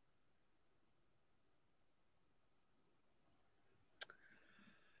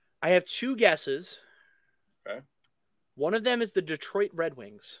 I have 2 guesses. Okay. One of them is the Detroit Red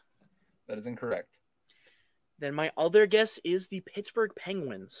Wings. That is incorrect. Then my other guess is the Pittsburgh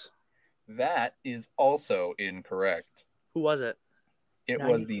Penguins. That is also incorrect. Who was it? It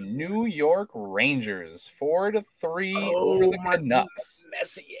was the New York Rangers, 4-3 over Oh, the my Canucks.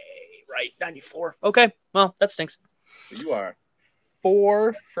 Messier, right? 94. Okay, well, that stinks. So you are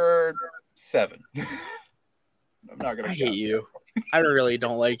 4 for 7. I'm not gonna. I hate you. I really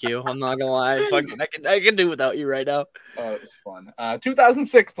don't like you. I'm not gonna lie. I can do without you right now. Oh, it was fun.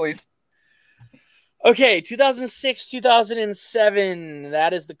 2006, please. Okay, 2006, 2007.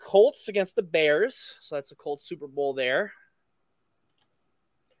 That is the Colts against the Bears. So that's the Colts Super Bowl there.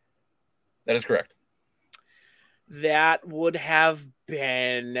 That is correct. That would have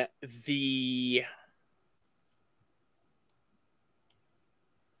been the.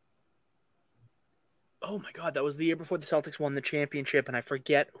 Oh my God, that was the year before the Celtics won the championship, and I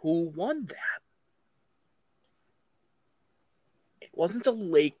forget who won that. It wasn't the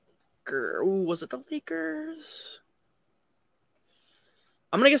Lakers. Ooh, was it the Lakers?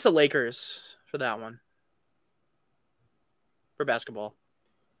 I'm going to guess the Lakers for that one. For basketball.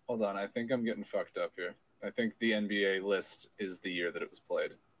 Hold on, I think I'm getting fucked up here. I think the NBA list is the year that it was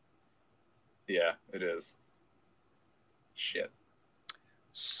played. Yeah, it is. Shit.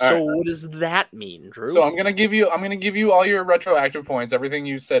 So right. What does that mean, Drew? So I'm gonna give you all your retroactive points. Everything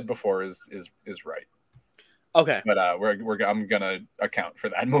you said before is right. Okay. But I'm gonna account for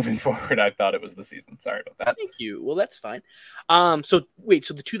that moving forward. I thought it was the season. Sorry about that. Thank you. Well, that's fine. So wait,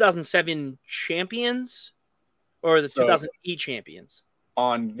 so the 2007 champions or the 2008 champions?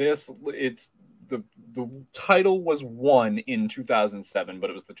 On this, it's the title was won in 2007, but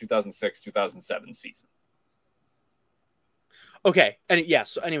it was the 2006-2007 season. Okay, and yeah.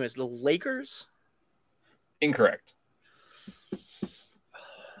 So, anyways, the Lakers. Incorrect.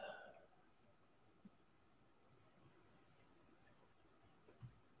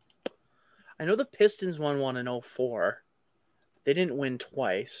 I know the Pistons won one in 2004. They didn't win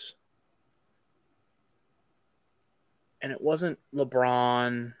twice. And it wasn't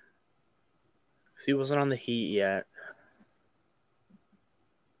LeBron. Because he wasn't on the Heat yet.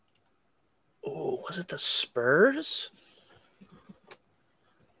 Oh, was it the Spurs?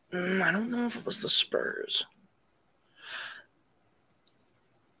 I don't know if it was the Spurs.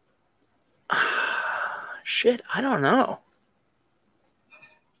 Shit, I don't know.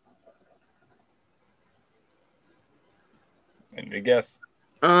 Any guess?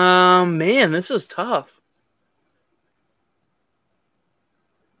 Man, this is tough.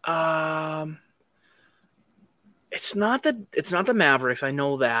 It's not the Mavericks. I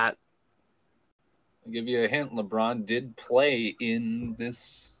know that. I'll give you a hint. LeBron did play in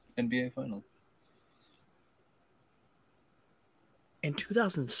this NBA Finals. In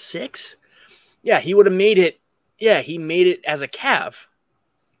 2006? Yeah, he would have made it. Yeah, he made it as a Cav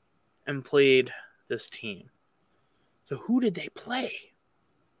and played this team. So who did they play?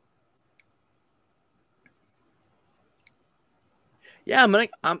 Yeah, I'm gonna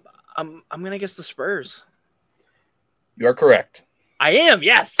guess the Spurs. You are correct. I am.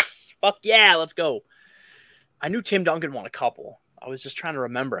 Yes. Fuck yeah. Let's go. I knew Tim Duncan won a couple. I was just trying to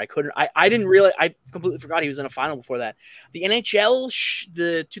remember. I couldn't. I didn't really. I completely forgot he was in a final before that. The NHL,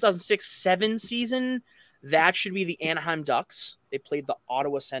 the 2006-07 season, that should be the Anaheim Ducks. They played the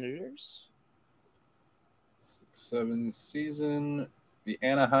Ottawa Senators. 6-7 season, the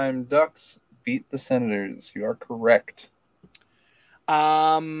Anaheim Ducks beat the Senators. You are correct.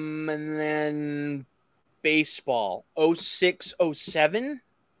 And then baseball, 06-07.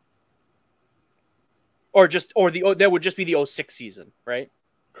 Or that would just be the 06 season, right?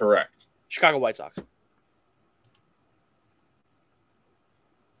 Correct. Chicago White Sox.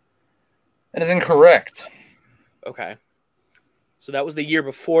 That is incorrect. Okay. So that was the year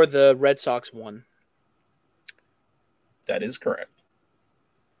before the Red Sox won. That is correct.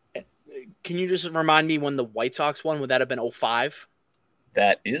 Can you just remind me when the White Sox won? Would that have been 05?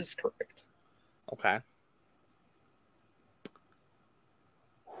 That is correct. Okay.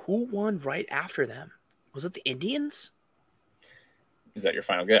 Who won right after them? Was it the Indians? Is that your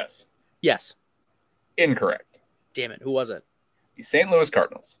final guess? Yes. Incorrect. Damn it. Who was it? The St. Louis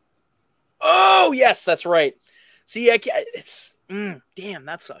Cardinals. Oh, yes, that's right. See, damn,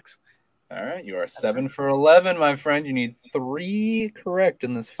 that sucks. All right, you are 7 for 11, my friend. You need 3 correct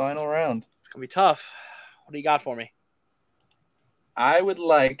in this final round. It's going to be tough. What do you got for me? I would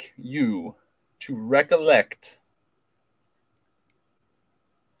like you to recollect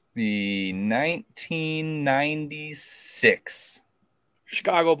the 1996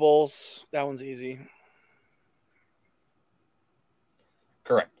 Chicago Bulls. That one's easy.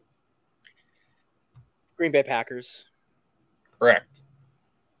 Correct. Green Bay Packers. Correct.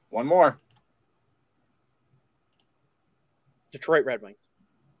 One more. Detroit Red Wings.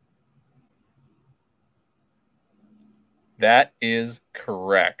 That is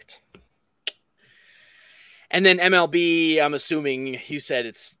correct. And then MLB, I'm assuming you said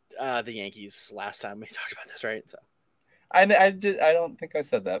it's the Yankees last time we talked about this, right? So I don't think I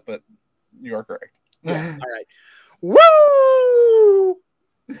said that, but you are correct. yeah. All right. Woo!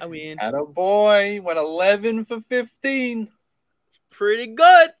 I win. Attaboy, went 11 for 15. Pretty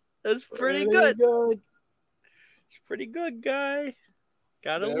good. That's pretty good. Good. It's pretty good, guy.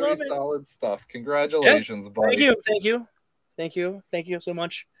 Gotta Very love it. solid stuff. Congratulations, buddy. Thank you so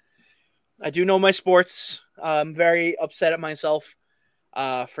much. I do know my sports. I'm very upset at myself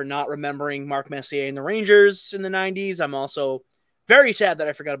for not remembering Mark Messier and the Rangers in the 90s. I'm also very sad that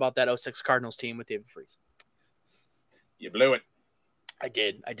I forgot about that 06 Cardinals team with David Freese. You blew it. I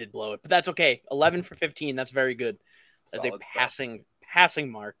did blow it, but that's okay. 11 for 15. That's very good. That's Solid a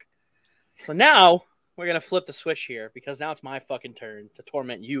passing mark. So now we're going to flip the switch here because now it's my fucking turn to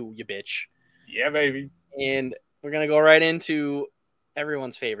torment you bitch. Yeah, baby. And we're going to go right into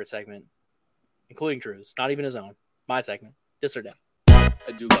everyone's favorite segment, including Drew's, not even his own. My segment, Dis or Dat.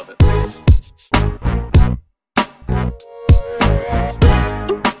 I do love it.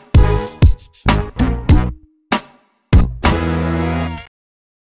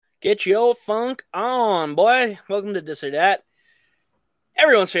 Get your funk on, boy. Welcome to Dis or Dat,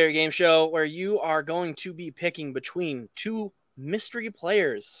 everyone's favorite game show where you are going to be picking between two mystery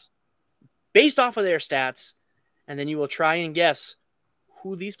players based off of their stats, and then you will try and guess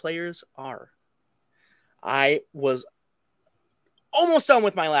who these players are. I was almost done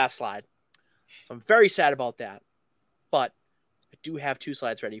with my last slide, so I'm very sad about that, but I do have two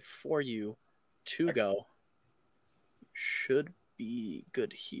slides ready for you to Excellent. go. Should be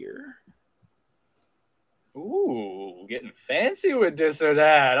good here. Ooh, getting fancy with Dis or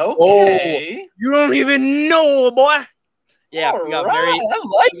Dat. Okay. Oh, you don't even know, boy. Yeah, All we got right. I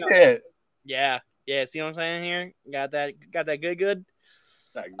liked it. Yeah. See what I'm saying here? Got that good. Good.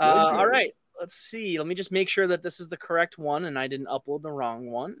 All right. Let's see. Let me just make sure that this is the correct one and I didn't upload the wrong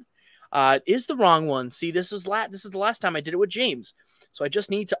one. It is the wrong one. See, this is the last time I did it with James. So I just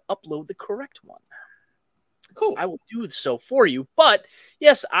need to upload the correct one. Cool. I will do so for you. But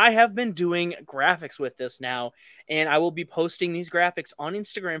yes, I have been doing graphics with this now, and I will be posting these graphics on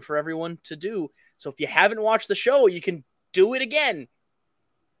Instagram for everyone to do. So if you haven't watched the show, you can do it again.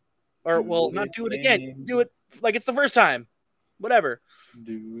 Or, not do it again. Do it like it's the first time. Whatever.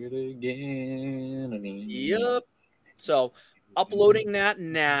 Do it again. Yep. So uploading that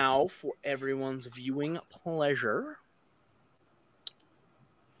now for everyone's viewing pleasure.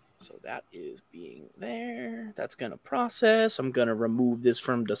 So that is being there. That's going to process. I'm going to remove this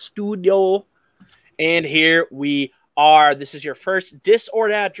from the studio. And here we are. This is your first Dis or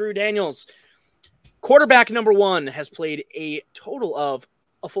Dat, Drew Daniels. Quarterback number one has played a total of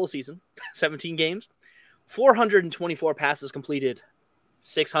a full season, 17 games, 424 passes completed,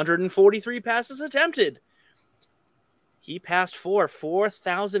 643 passes attempted. He passed for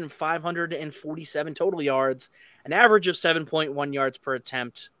 4,547 total yards, an average of 7.1 yards per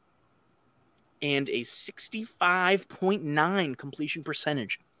attempt, and a 65.9 completion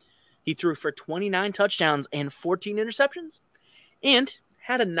percentage. He threw for 29 touchdowns and 14 interceptions, and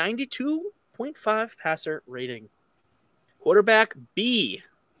had a 92.5 passer rating. Quarterback B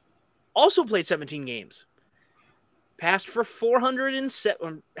also played 17 games. Passed for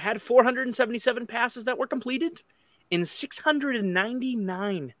 407, had 477 passes that were completed, and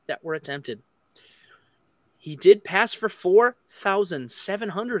 699 that were attempted. He did pass for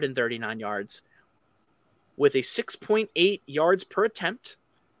 4,739 yards with a 6.8 yards per attempt,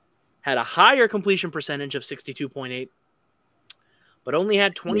 had a higher completion percentage of 62.8, but only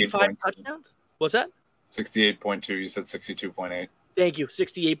had 25 touchdowns. What's that? 68.2. You said 62.8. Thank you.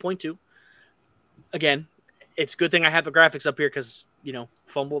 68.2. Again, it's a good thing I have the graphics up here because,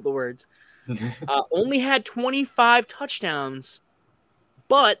 fumbled the words. Only had 25 touchdowns,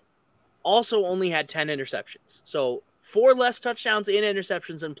 but also only had 10 interceptions. So 4 less touchdowns and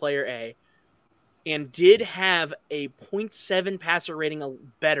interceptions than player A, and did have a 0.7 passer rating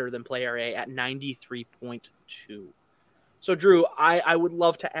better than player A at 93.2. So, Drew, I would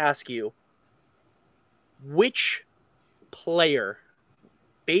love to ask you, which player,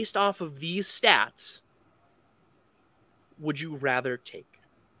 based off of these stats, would you rather take?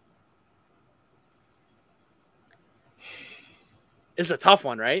 It's a tough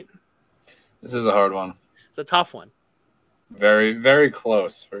one, right? This is a hard one. It's a tough one. Very, very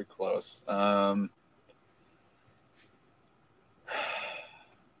close. Very close. I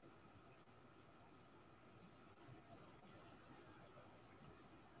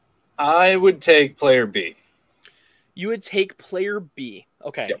would take player B. You would take player B.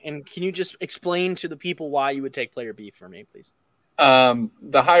 Okay. Yep. And can you just explain to the people why you would take player B for me, please?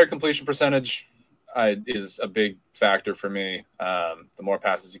 The higher completion percentage is a big factor for me. The more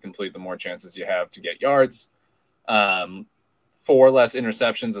passes you complete, the more chances you have to get yards. 4 less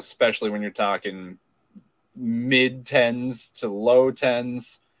interceptions, especially when you're talking mid 10s to low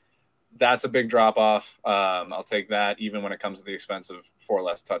 10s. That's a big drop off. I'll take that even when it comes to the expense of 4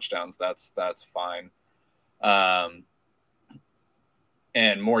 less touchdowns. That's fine.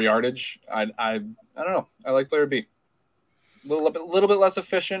 And more yardage. I don't know. I like player B. Little bit less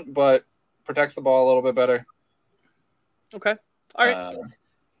efficient, but protects the ball a little bit better. Okay. All right.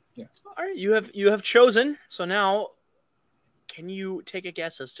 Yeah. All right. You have chosen. So now, can you take a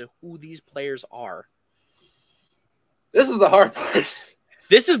guess as to who these players are? This is the hard part.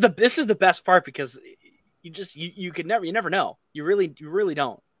 This is the best part because you never know. You really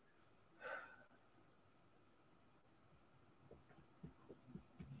don't.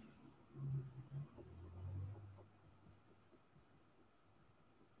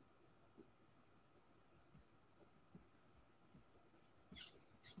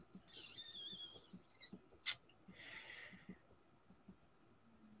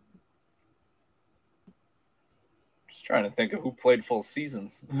 Just trying to think of who played full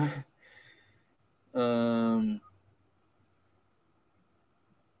seasons.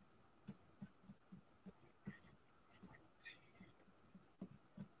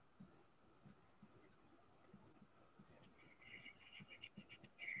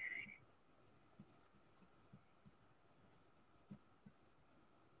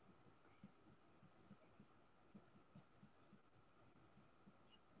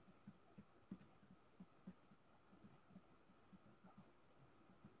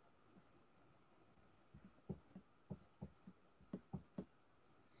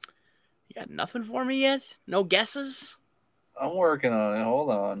 You got nothing for me yet? No guesses? I'm working on it. Hold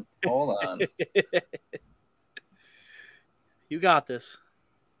on. You got this.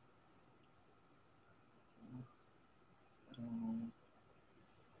 Oh.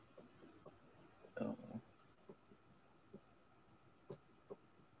 I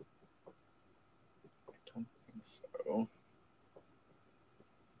don't think so.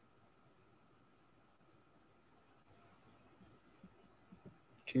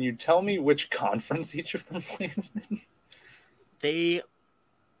 Can you tell me which conference each of them plays in? They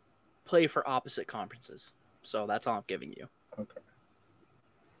play for opposite conferences. So that's all I'm giving you. Okay.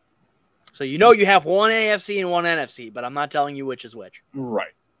 So you have one AFC and one NFC, but I'm not telling you which is which.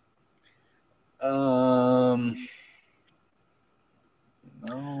 Right. No.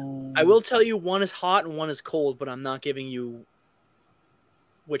 I will tell you one is hot and one is cold, but I'm not giving you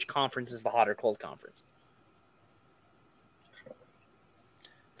which conference is the hot or cold conference.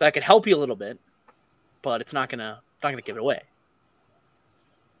 That could help you a little bit, but it's not gonna give it away.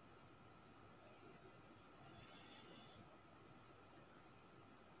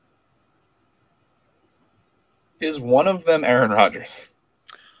 Is one of them Aaron Rodgers?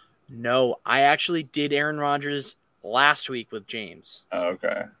 No, I actually did Aaron Rodgers last week with James.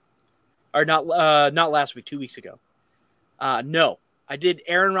 Okay. Or not last week, 2 weeks ago. No, I did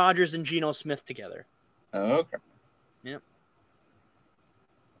Aaron Rodgers and Geno Smith together. Okay. Yep.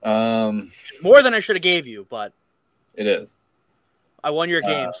 More than I should have gave you, but it is. I won your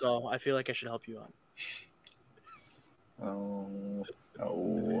game, so I feel like I should help you out. Oh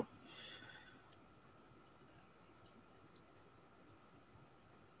no.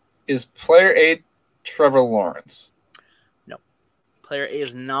 Is player A Trevor Lawrence? No. Player A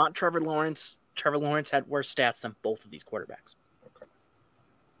is not Trevor Lawrence. Trevor Lawrence had worse stats than both of these quarterbacks. Okay.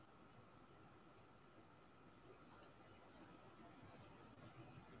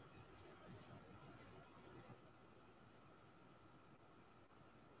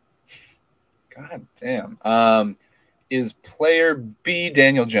 God damn. Is player B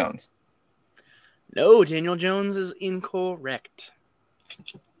Daniel Jones? No, Daniel Jones is incorrect.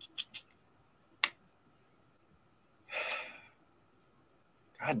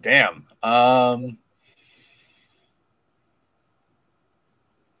 God damn. No.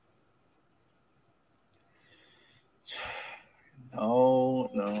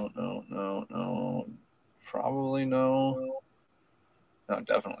 Probably no. No,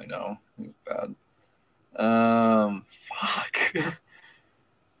 definitely no. He's bad. Fuck.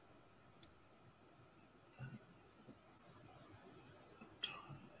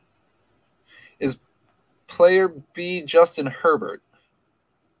 Is player B Justin Herbert?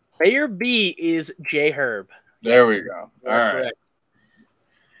 Player B is J Herb. There we go. All right. Correct.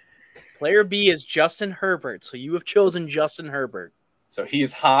 Player B is Justin Herbert, so you have chosen Justin Herbert. So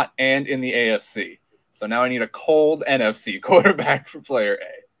he's hot and in the AFC. So now I need a cold NFC quarterback for player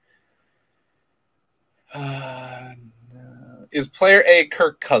A. No. Is player A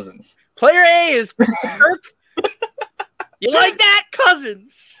Kirk Cousins? Player A is Kirk. You like that,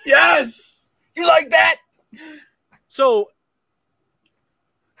 Cousins? Yes! You like that? So,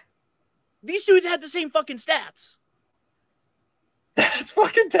 these dudes had the same fucking stats. That's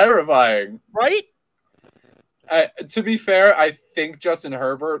fucking terrifying. Right? To be fair, I think Justin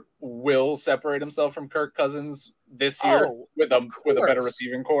Herbert will separate himself from Kirk Cousins this year with a better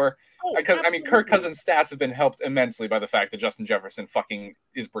receiving core. Because I mean, Kirk Cousins' stats have been helped immensely by the fact that Justin Jefferson fucking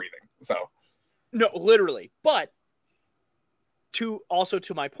is breathing. So no, literally. But to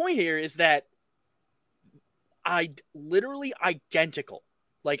my point here is that literally identical.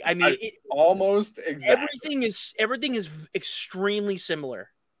 Like, I mean, almost exactly. Everything is extremely similar.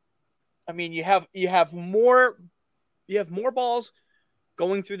 I mean, you have more balls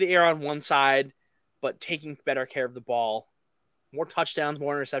going through the air on one side, but taking better care of the ball. More touchdowns,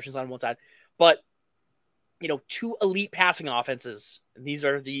 more interceptions on one side. But, two elite passing offenses. And these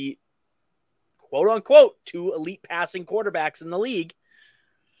are the quote unquote 2 elite passing quarterbacks in the league.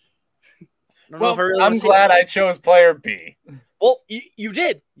 Well, I'm glad I chose player B. Well, you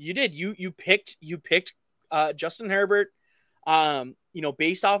did. You picked Justin Herbert.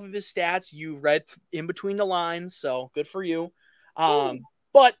 Based off of his stats, you read in between the lines, so good for you.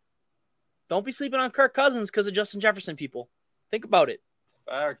 But don't be sleeping on Kirk Cousins because of Justin Jefferson, people. Think about it. It's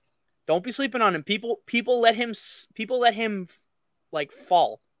a fact. Don't be sleeping on him. People let him like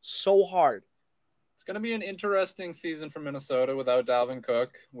fall so hard. It's going to be an interesting season for Minnesota without Dalvin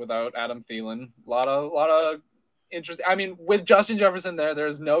Cook, without Adam Thielen. A lot of interesting. I mean, with Justin Jefferson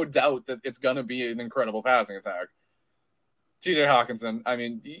there's no doubt that it's going to be an incredible passing attack. TJ Hawkinson, I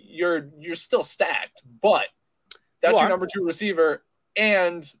mean, you're still stacked, but that's your number 2 receiver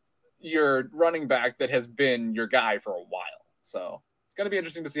and your running back that has been your guy for a while. So it's going to be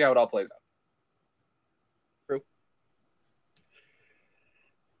interesting to see how it all plays out. True.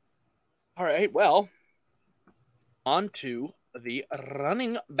 All right, well, on to the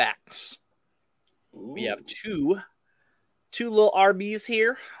running backs. Ooh. We have two little RBs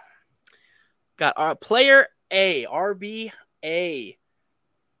here. Got our player A, RBA.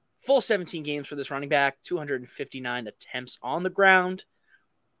 Full 17 games for this running back, 259 attempts on the ground,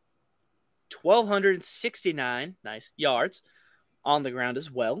 1,269 yards on the ground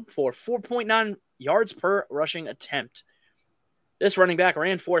as well for 4.9 yards per rushing attempt. This running back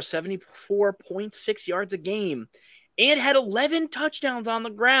ran for 74.6 yards a game and had 11 touchdowns on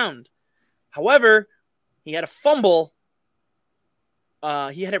the ground. However, he had a fumble.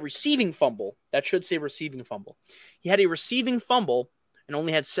 He had a receiving fumble. That should say receiving fumble. He had a receiving fumble and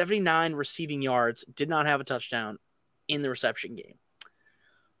only had 79 receiving yards. Did not have a touchdown in the reception game.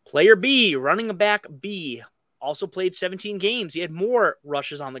 Player B, running back B, also played 17 games. He had more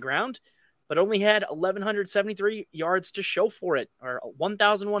rushes on the ground, but only had 1,173 yards to show for it, or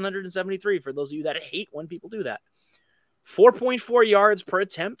 1,173 for those of you that hate when people do that. 4.4 yards per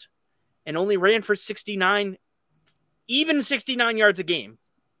attempt, and only ran for 69 yards a game.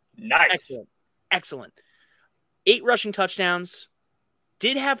 Nice. Excellent. 8 rushing touchdowns.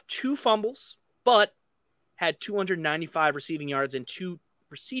 Did have 2 fumbles, but had 295 receiving yards and 2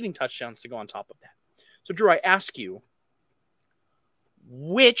 receiving touchdowns to go on top of that. So, Drew, I ask you,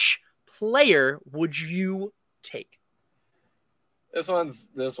 which player would you take? This one's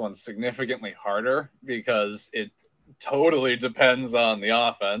significantly harder because it totally depends on the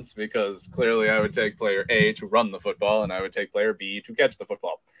offense, because clearly I would take player A to run the football and I would take player B to catch the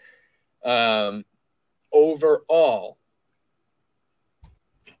football. Overall,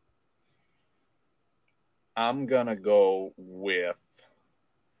 I'm going to go with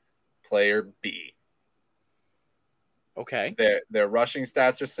player B. Okay. Their rushing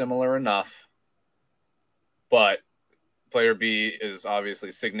stats are similar enough, but player B is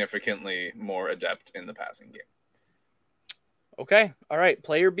obviously significantly more adept in the passing game. Okay. All right.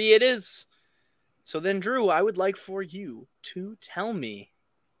 Player B it is. So then, Drew, I would like for you to tell me,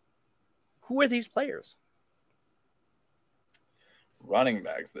 who are these players? Running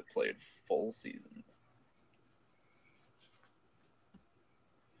backs that played full seasons.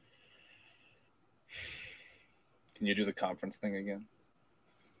 Can you do the conference thing again?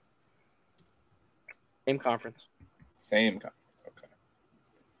 Same conference. Same conference. Okay.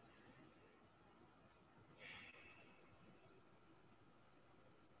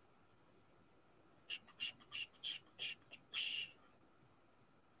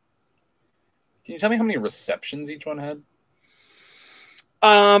 Can you tell me how many receptions each one had?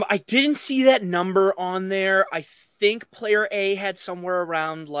 I didn't see that number on there. I think player A had somewhere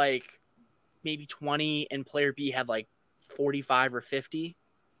around like maybe 20, and player B had like 45 or 50.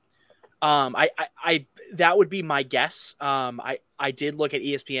 I that would be my guess. I did look at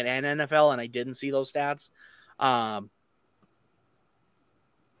ESPN and NFL, and I didn't see those stats.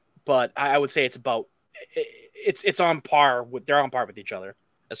 But I would say it's about it's on par with they're on par with each other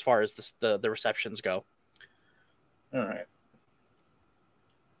as far as the receptions go. All right.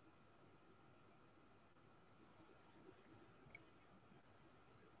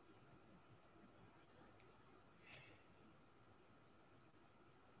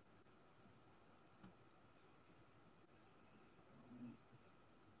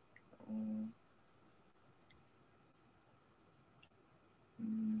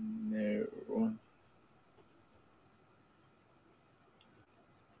 No.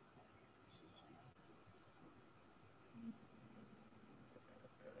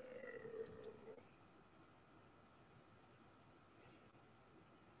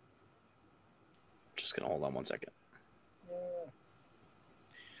 Just gonna hold on one second.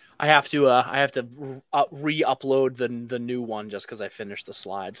 I have to re-upload the new one just because I finished the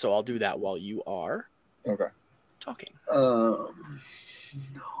slide. So I'll do that while you are talking. No.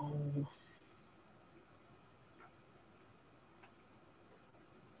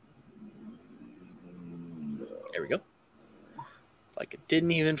 There we go. It's like it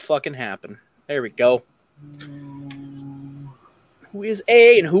didn't even fucking happen. There we go. Who is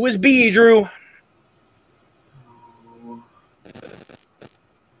A and who is B, Drew?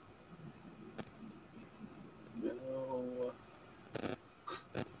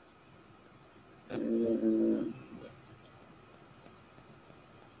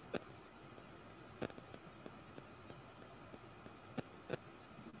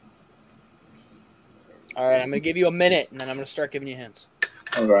 All right, I'm gonna give you a minute, and then I'm gonna start giving you hints.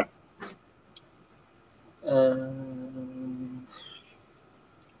 Okay.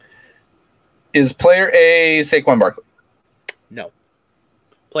 Is player A Saquon Barkley? No.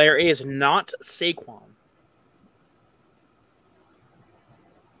 Player A is not Saquon.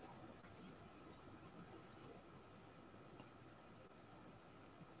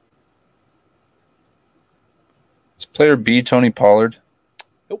 Is player B Tony Pollard?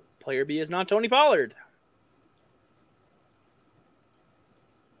 Nope. Player B is not Tony Pollard.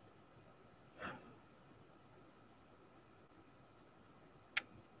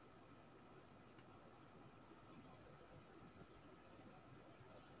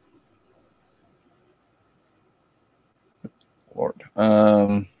 Lord.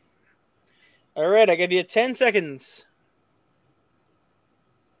 All right, I give you 10 seconds.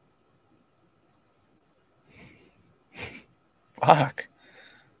 Fuck.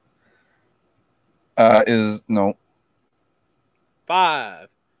 Is no. 5,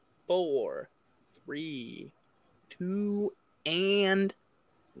 4, 3, 2, and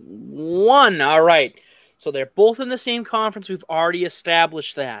 1. All right. So they're both in the same conference. We've already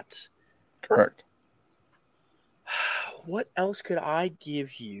established that. Correct. What else could I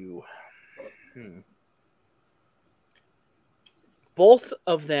give you? Both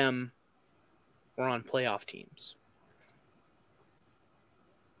of them were on playoff teams.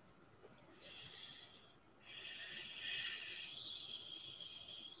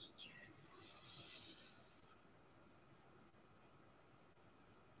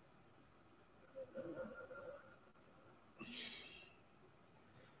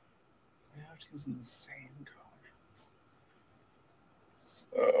 Teams in the same conference.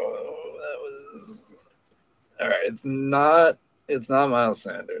 So that was all right. It's not Miles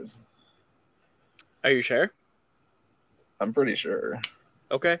Sanders. Are you sure? I'm pretty sure.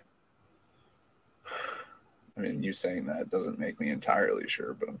 Okay. I mean, you saying that doesn't make me entirely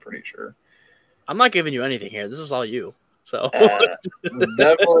sure, but I'm pretty sure. I'm not giving you anything here. This is all you. So it's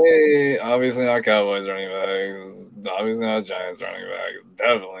definitely, obviously not Cowboys running back. It's obviously not Giants running back. It's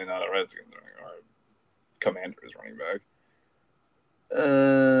definitely not a Redskins running back. Or Commanders running back.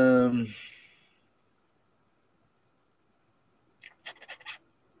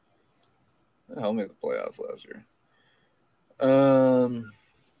 Hell made the playoffs last year.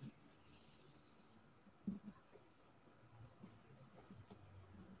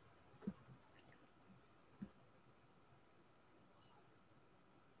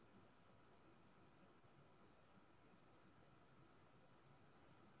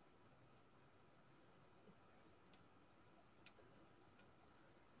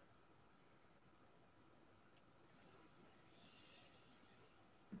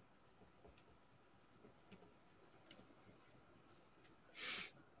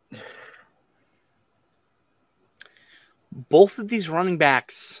 both of these running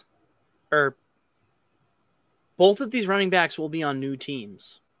backs will be on new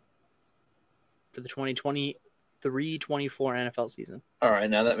teams. for the 2023-24 NFL season. All right,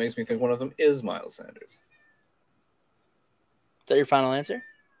 now that makes me think one of them is Miles Sanders. Is that your final answer?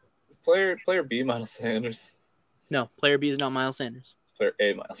 Player B, Miles Sanders. No, player B is not Miles Sanders. It's player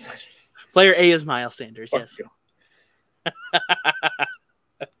A, Miles Sanders. Player A is Miles Sanders, yes.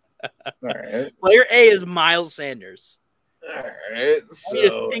 All right. Player A is Miles Sanders. All right.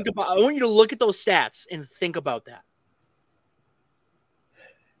 So I want you to look at those stats and think about that.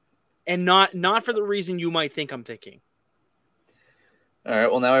 And not for the reason you might think I'm thinking. All right.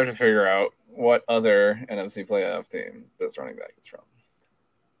 Well, now I have to figure out what other NFC playoff team this running back is from.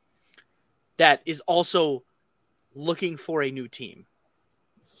 That is also looking for a new team.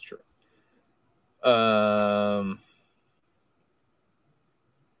 This is true. You're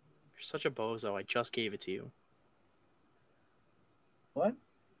such a bozo. I just gave it to you. What?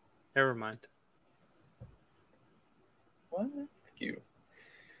 Never mind. What? Fuck you.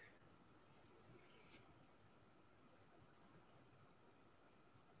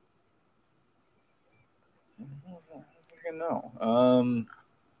 I don't fucking know.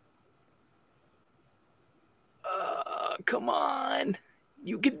 Come on.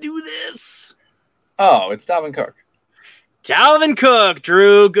 You can do this. Oh, it's Dalvin Cook. Dalvin Cook,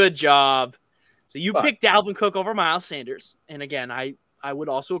 Drew, good job. So you Fine. picked Dalvin Cook over Miles Sanders. And again, I would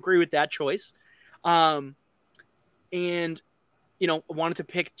also agree with that choice. And, you know, I wanted to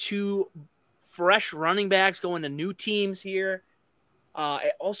pick two fresh running backs going to new teams here.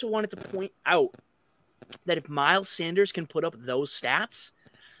 I also wanted to point out that if Miles Sanders can put up those stats,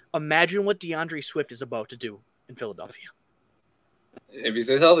 imagine what DeAndre Swift is about to do in Philadelphia. If he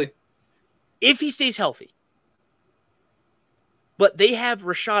stays healthy. If he stays healthy. But they have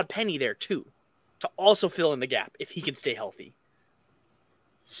Rashad Penny there too to also fill in the gap if he can stay healthy.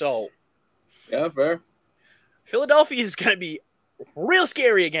 So, yeah, fair. Philadelphia is going to be real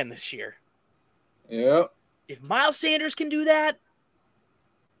scary again this year. Yeah. If Miles Sanders can do that,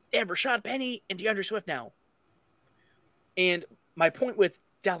 they have Rashad Penny and DeAndre Swift now. And my point with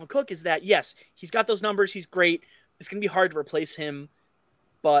Dalvin Cook is that, yes, he's got those numbers. He's great. It's going to be hard to replace him.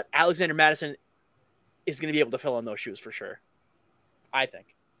 But Alexander Mattison is going to be able to fill in those shoes for sure. I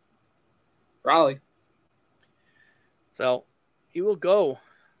think. Raleigh. So he will go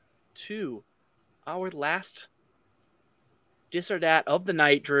to our last dis or dat of the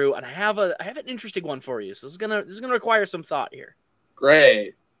night, Drew. And I have an interesting one for you. So this is gonna require some thought here.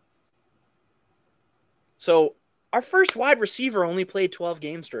 Great. So our first wide receiver only played 12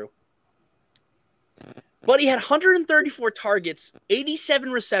 games, Drew. But he had 134 targets,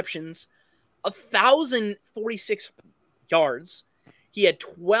 87 receptions, 1,046 yards. He had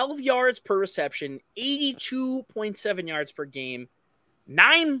 12 yards per reception, 82.7 yards per game,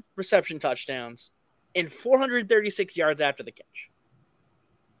 9 reception touchdowns, and 436 yards after the catch.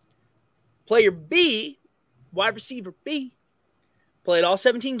 Player B, wide receiver B, played all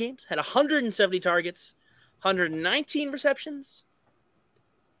 17 games, had 170 targets, 119 receptions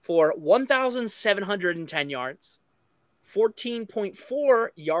for 1,710 yards, 14.4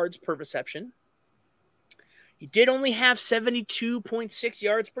 yards per reception. He did only have 72.6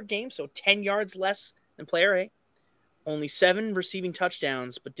 yards per game, so 10 yards less than player A. Only 7 receiving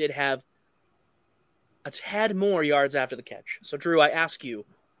touchdowns, but did have a tad more yards after the catch. So, Drew, I ask you,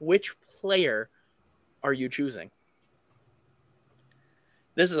 which player are you choosing?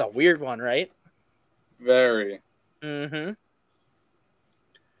 This is a weird one, right? Very. Mm-hmm.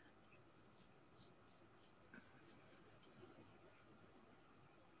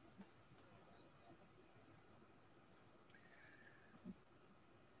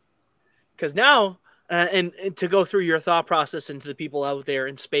 Because now, and to go through your thought process into the people out there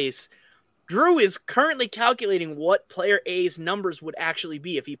in space, Drew is currently calculating what player A's numbers would actually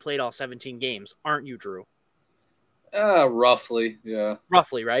be if he played all 17 games. Aren't you, Drew? Roughly, yeah.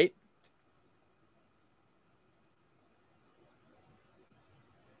 Roughly, right?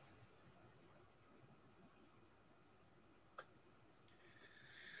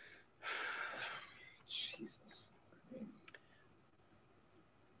 Jesus.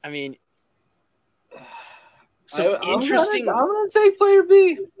 I mean, so interesting. I'm gonna say player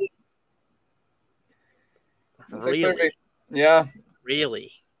B. Really? Yeah.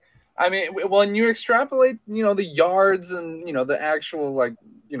 Really? I mean, when you extrapolate, the yards and, the actual,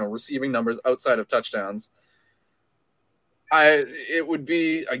 receiving numbers outside of touchdowns, it would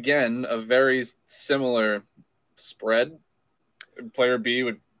be, again, a very similar spread. Player B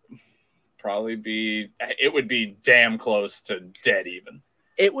would probably be damn close to dead even.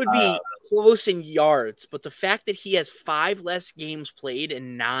 It would be close in yards, but the fact that he has 5 less games played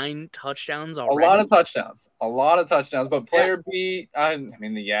and 9 touchdowns A already. lot of touchdowns. But player B, I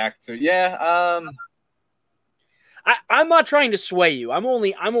mean the yak too. Yeah. I'm not trying to sway you. I'm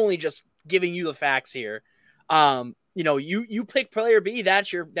only just giving you the facts here. You pick player B.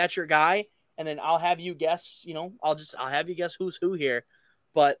 That's your guy, and then I'll have you guess. I'll have you guess who's who here.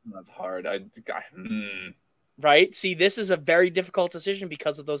 But that's hard. Right. See, this is a very difficult decision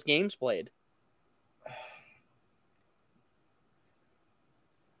because of those games played.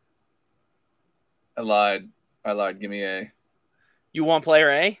 I lied. Give me A. You want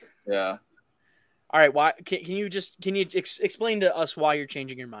player A? Yeah. All right. Why? Can you explain to us why you're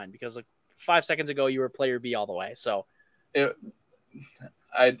changing your mind? Because 5 seconds ago you were player B all the way. So,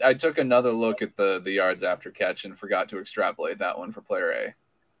 I took another look at the yards after catch and forgot to extrapolate that one for player A.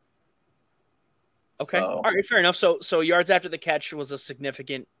 Okay. So, all right. Fair enough. So yards after the catch was a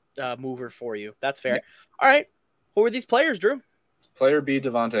significant mover for you. That's fair. Yes. All right. Who are these players, Drew? It's player B,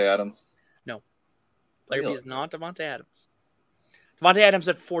 Devontae Adams. No. Player B is not Devontae Adams. Devontae Adams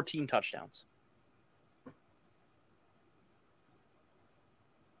had 14 touchdowns.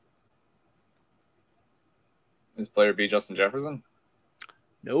 Is player B Justin Jefferson?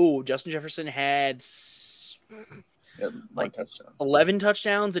 No, Justin Jefferson had touchdowns. 11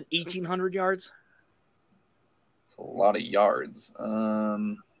 touchdowns and 1,800 yards. It's a lot of yards.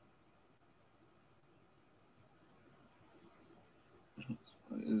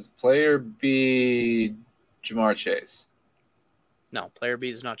 Is player B Jamar Chase? No, player B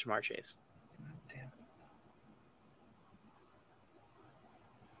is not Jamar Chase. Damn.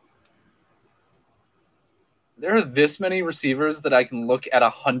 There are this many receivers that I can look at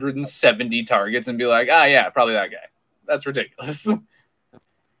 170 targets and be like, yeah, probably that guy. That's ridiculous.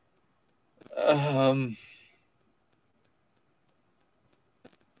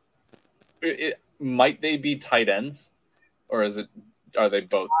 Might they be tight ends? Or are they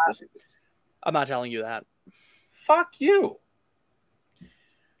both receivers? I'm not telling you that. Fuck you.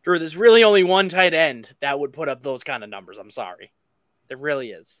 Drew, there's really only one tight end that would put up those kind of numbers. I'm sorry. There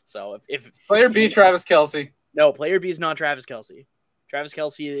really is. So if player B, Travis Kelce. No, player B is not Travis Kelce. Travis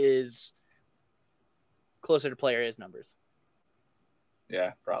Kelce is closer to player A's numbers.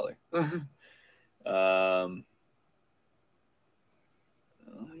 Yeah, probably. I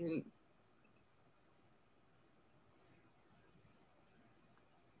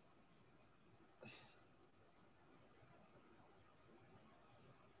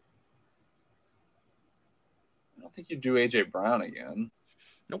don't think you do AJ Brown again.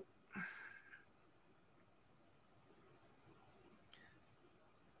 Nope.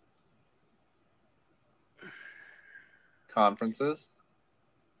 Conferences?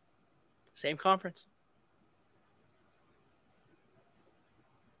 Same conference.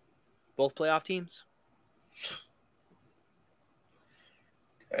 Both playoff teams.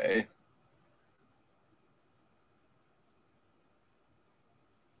 Okay.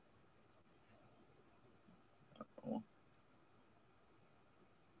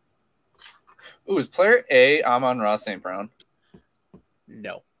 Ooh, is player A Amon-Ra St. Brown?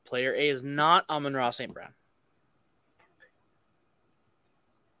 No. Player A is not Amon-Ra St. Brown.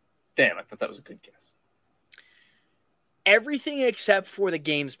 Damn, I thought that was a good guess. Everything except for the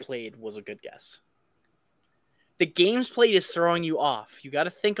games played was a good guess. The games played is throwing you off. You got to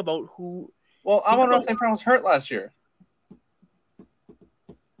think about who. Well, Amon-Ra St. Brown was hurt last year.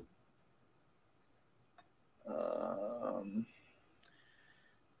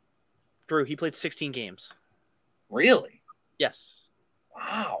 Drew, he played 16 games. Really? Yes.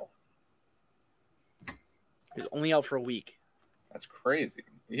 Wow. He was only out for a week. That's crazy.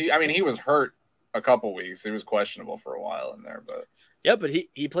 He was hurt a couple weeks. He was questionable for a while in there, but yeah, but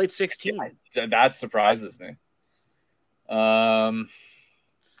he played 16. Yeah, that surprises me.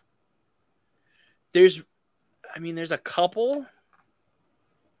 There's a couple.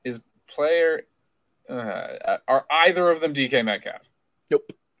 Is player are either of them DK Metcalf?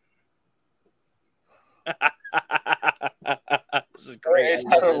 Nope. This is great.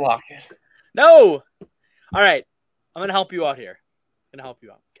 Tyler Lockett. No. All right. I'm gonna help you out here.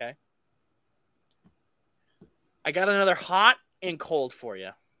 Okay. I got another hot and cold for you.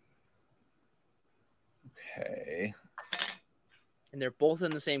 Okay. And they're both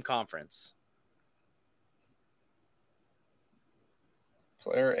in the same conference.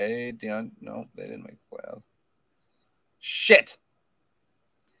 Player A, no, they didn't make the playoffs. Shit.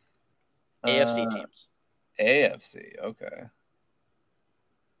 AFC teams. AFC, okay.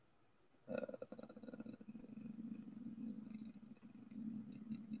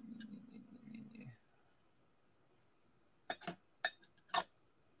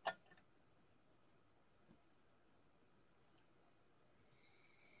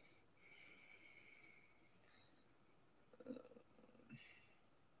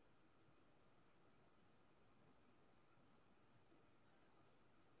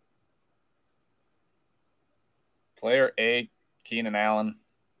 Player A, Keenan Allen.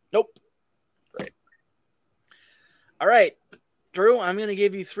 Nope. Great. All right, Drew, I'm going to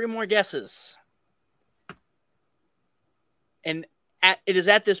give you 3 more guesses. And it is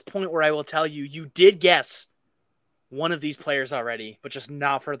at this point where I will tell you, you did guess one of these players already, but just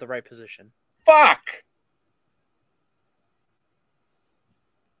not for the right position. Fuck!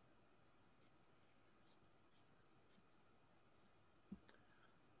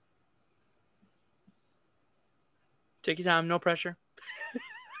 Take your time, no pressure.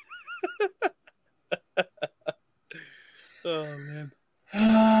 Oh, man.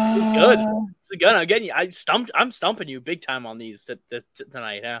 It's good. It's good. I'm getting you. I'm stumping you big time on these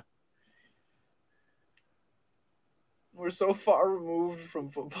tonight. Yeah. We're so far removed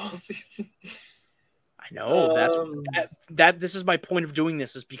from football season. I know. That's this is my point of doing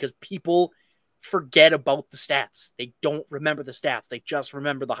this, is because people forget about the stats. They don't remember the stats. They just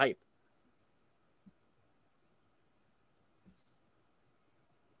remember the hype.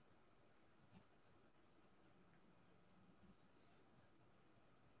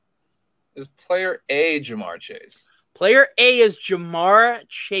 Is player A Jamar Chase? Player A is Jamar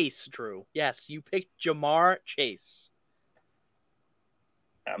Chase, Drew. Yes, you picked Jamar Chase.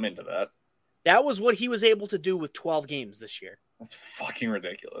 I'm into that. That was what he was able to do with 12 games this year. That's fucking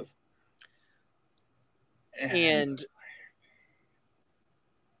ridiculous. And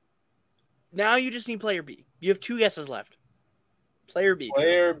now you just need player B. You have 2 guesses left. Player B.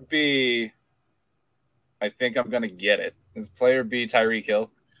 Player B. I think I'm going to get it. Is player B Tyreek Hill?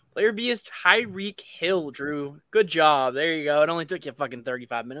 Player B is Tyreek Hill, Drew. Good job. There you go. It only took you fucking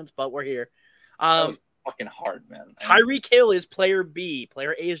 35 minutes, but we're here. That was fucking hard, man. Tyreek Hill is player B.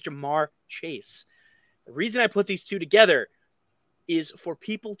 Player A is Jamar Chase. The reason I put these 2 together is for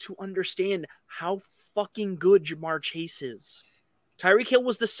people to understand how fucking good Jamar Chase is. Tyreek Hill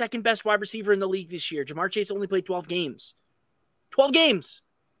was the 2nd best wide receiver in the league this year. Jamar Chase only played 12 games. 12 games!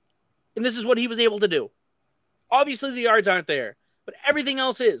 And this is what he was able to do. Obviously, the yards aren't there, but everything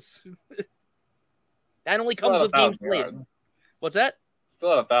else is. That only comes with games played. What's that?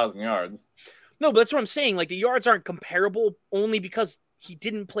 Still at 1,000 yards. No, but that's what I'm saying. Like, the yards aren't comparable only because he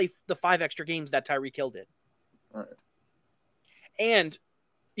didn't play the 5 extra games that Tyreek Hill did. All right. And,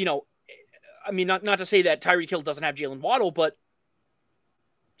 you know, I mean, not to say that Tyreek Hill doesn't have Jalen Waddle, but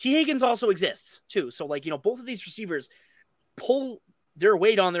T. Higgins also exists too. So, like, you know, both of these receivers pull their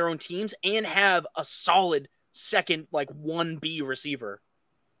weight on their own teams and have a solid second, like, 1B receiver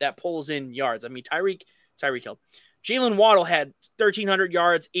that pulls in yards. I mean, Tyreek Hill. Jalen Waddle had 1,300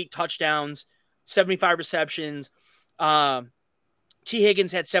 yards, 8 touchdowns, 75 receptions. T.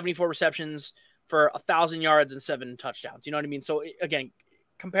 Higgins had 74 receptions for 1,000 yards and 7 touchdowns. You know what I mean? So, again,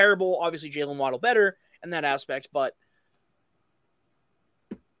 comparable. Obviously, Jalen Waddle better in that aspect, but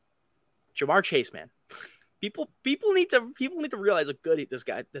Jamar Chase, man. People need to realize how good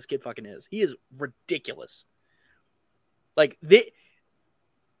this kid fucking is. He is ridiculous. Like,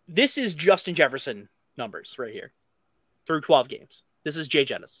 this is Justin Jefferson numbers right here through 12 games. This is Jay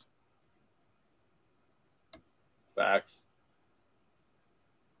Jettis. Facts.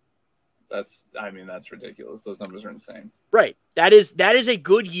 That's ridiculous. Those numbers are insane. Right. That is a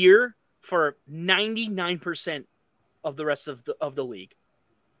good year for 99% of the rest of the league.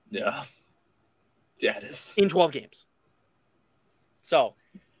 Yeah. Yeah, it is. In 12 games. So,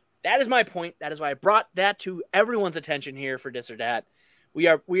 that is my point. That is why I brought that to everyone's attention here for this or that. We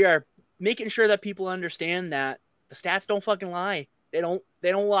are making sure that people understand that the stats don't fucking lie. They don't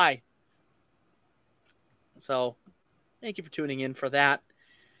lie. So, thank you for tuning in for that.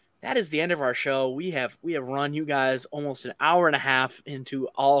 That is the end of our show. We have run you guys almost an hour and a half into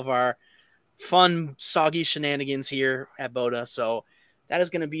all of our fun, soggy shenanigans here at BOTA. So that is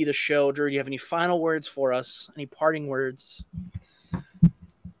going to be the show. Drew, do you have any final words for us? Any parting words?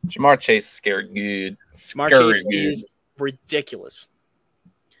 Jamar Chase scared good. Jamar Chase is ridiculous.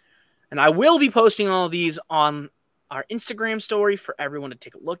 And I will be posting all of these on our Instagram story for everyone to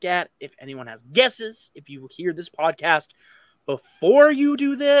take a look at. If anyone has guesses, if you hear this podcast before you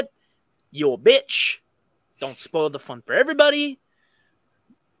do that, you a bitch. Don't spoil the fun for everybody.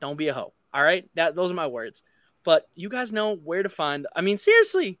 Don't be a hoe. All right? Those are my words. But you guys know where to find. I mean,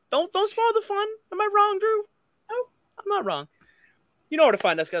 seriously, don't spoil the fun. Am I wrong, Drew? No, I'm not wrong. You know where to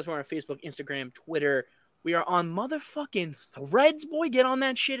find us, guys. We're on Facebook, Instagram, Twitter. We are on motherfucking Threads, boy. Get on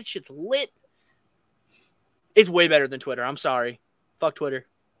that shit. It shit's lit. It's way better than Twitter. I'm sorry. Fuck Twitter.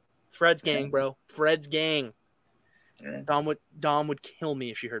 Threads gang, bro. Threads gang. Right. Dom would kill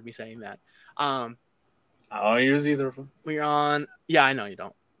me if she heard me saying that. I don't use either of them. We're on. Yeah, I know you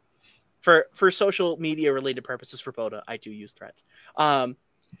don't. For social media related purposes for BOTA, I do use Threads.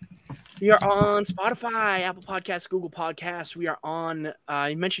 We are on Spotify, Apple Podcasts, Google Podcasts. We are on,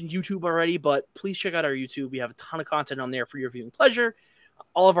 I mentioned YouTube already, but please check out our YouTube. We have a ton of content on there for your viewing pleasure.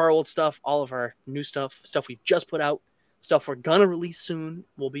 All of our old stuff, all of our new stuff we've just put out, stuff we're going to release soon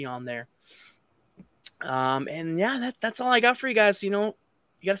will be on there. And yeah, that's all I got for you guys. You know,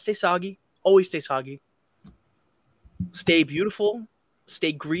 you got to stay soggy. Always stay soggy. Stay beautiful.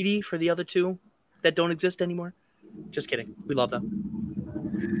 Stay greedy for the other two that don't exist anymore. Just kidding. We love them.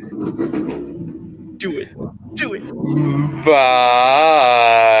 Do it. Do it. Bye.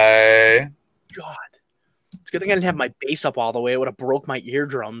 God. It's a good thing I didn't have my bass up all the way. It would have broke my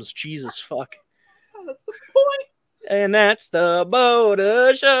eardrums. Jesus fuck. That's the point. And that's the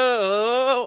BOTA Show.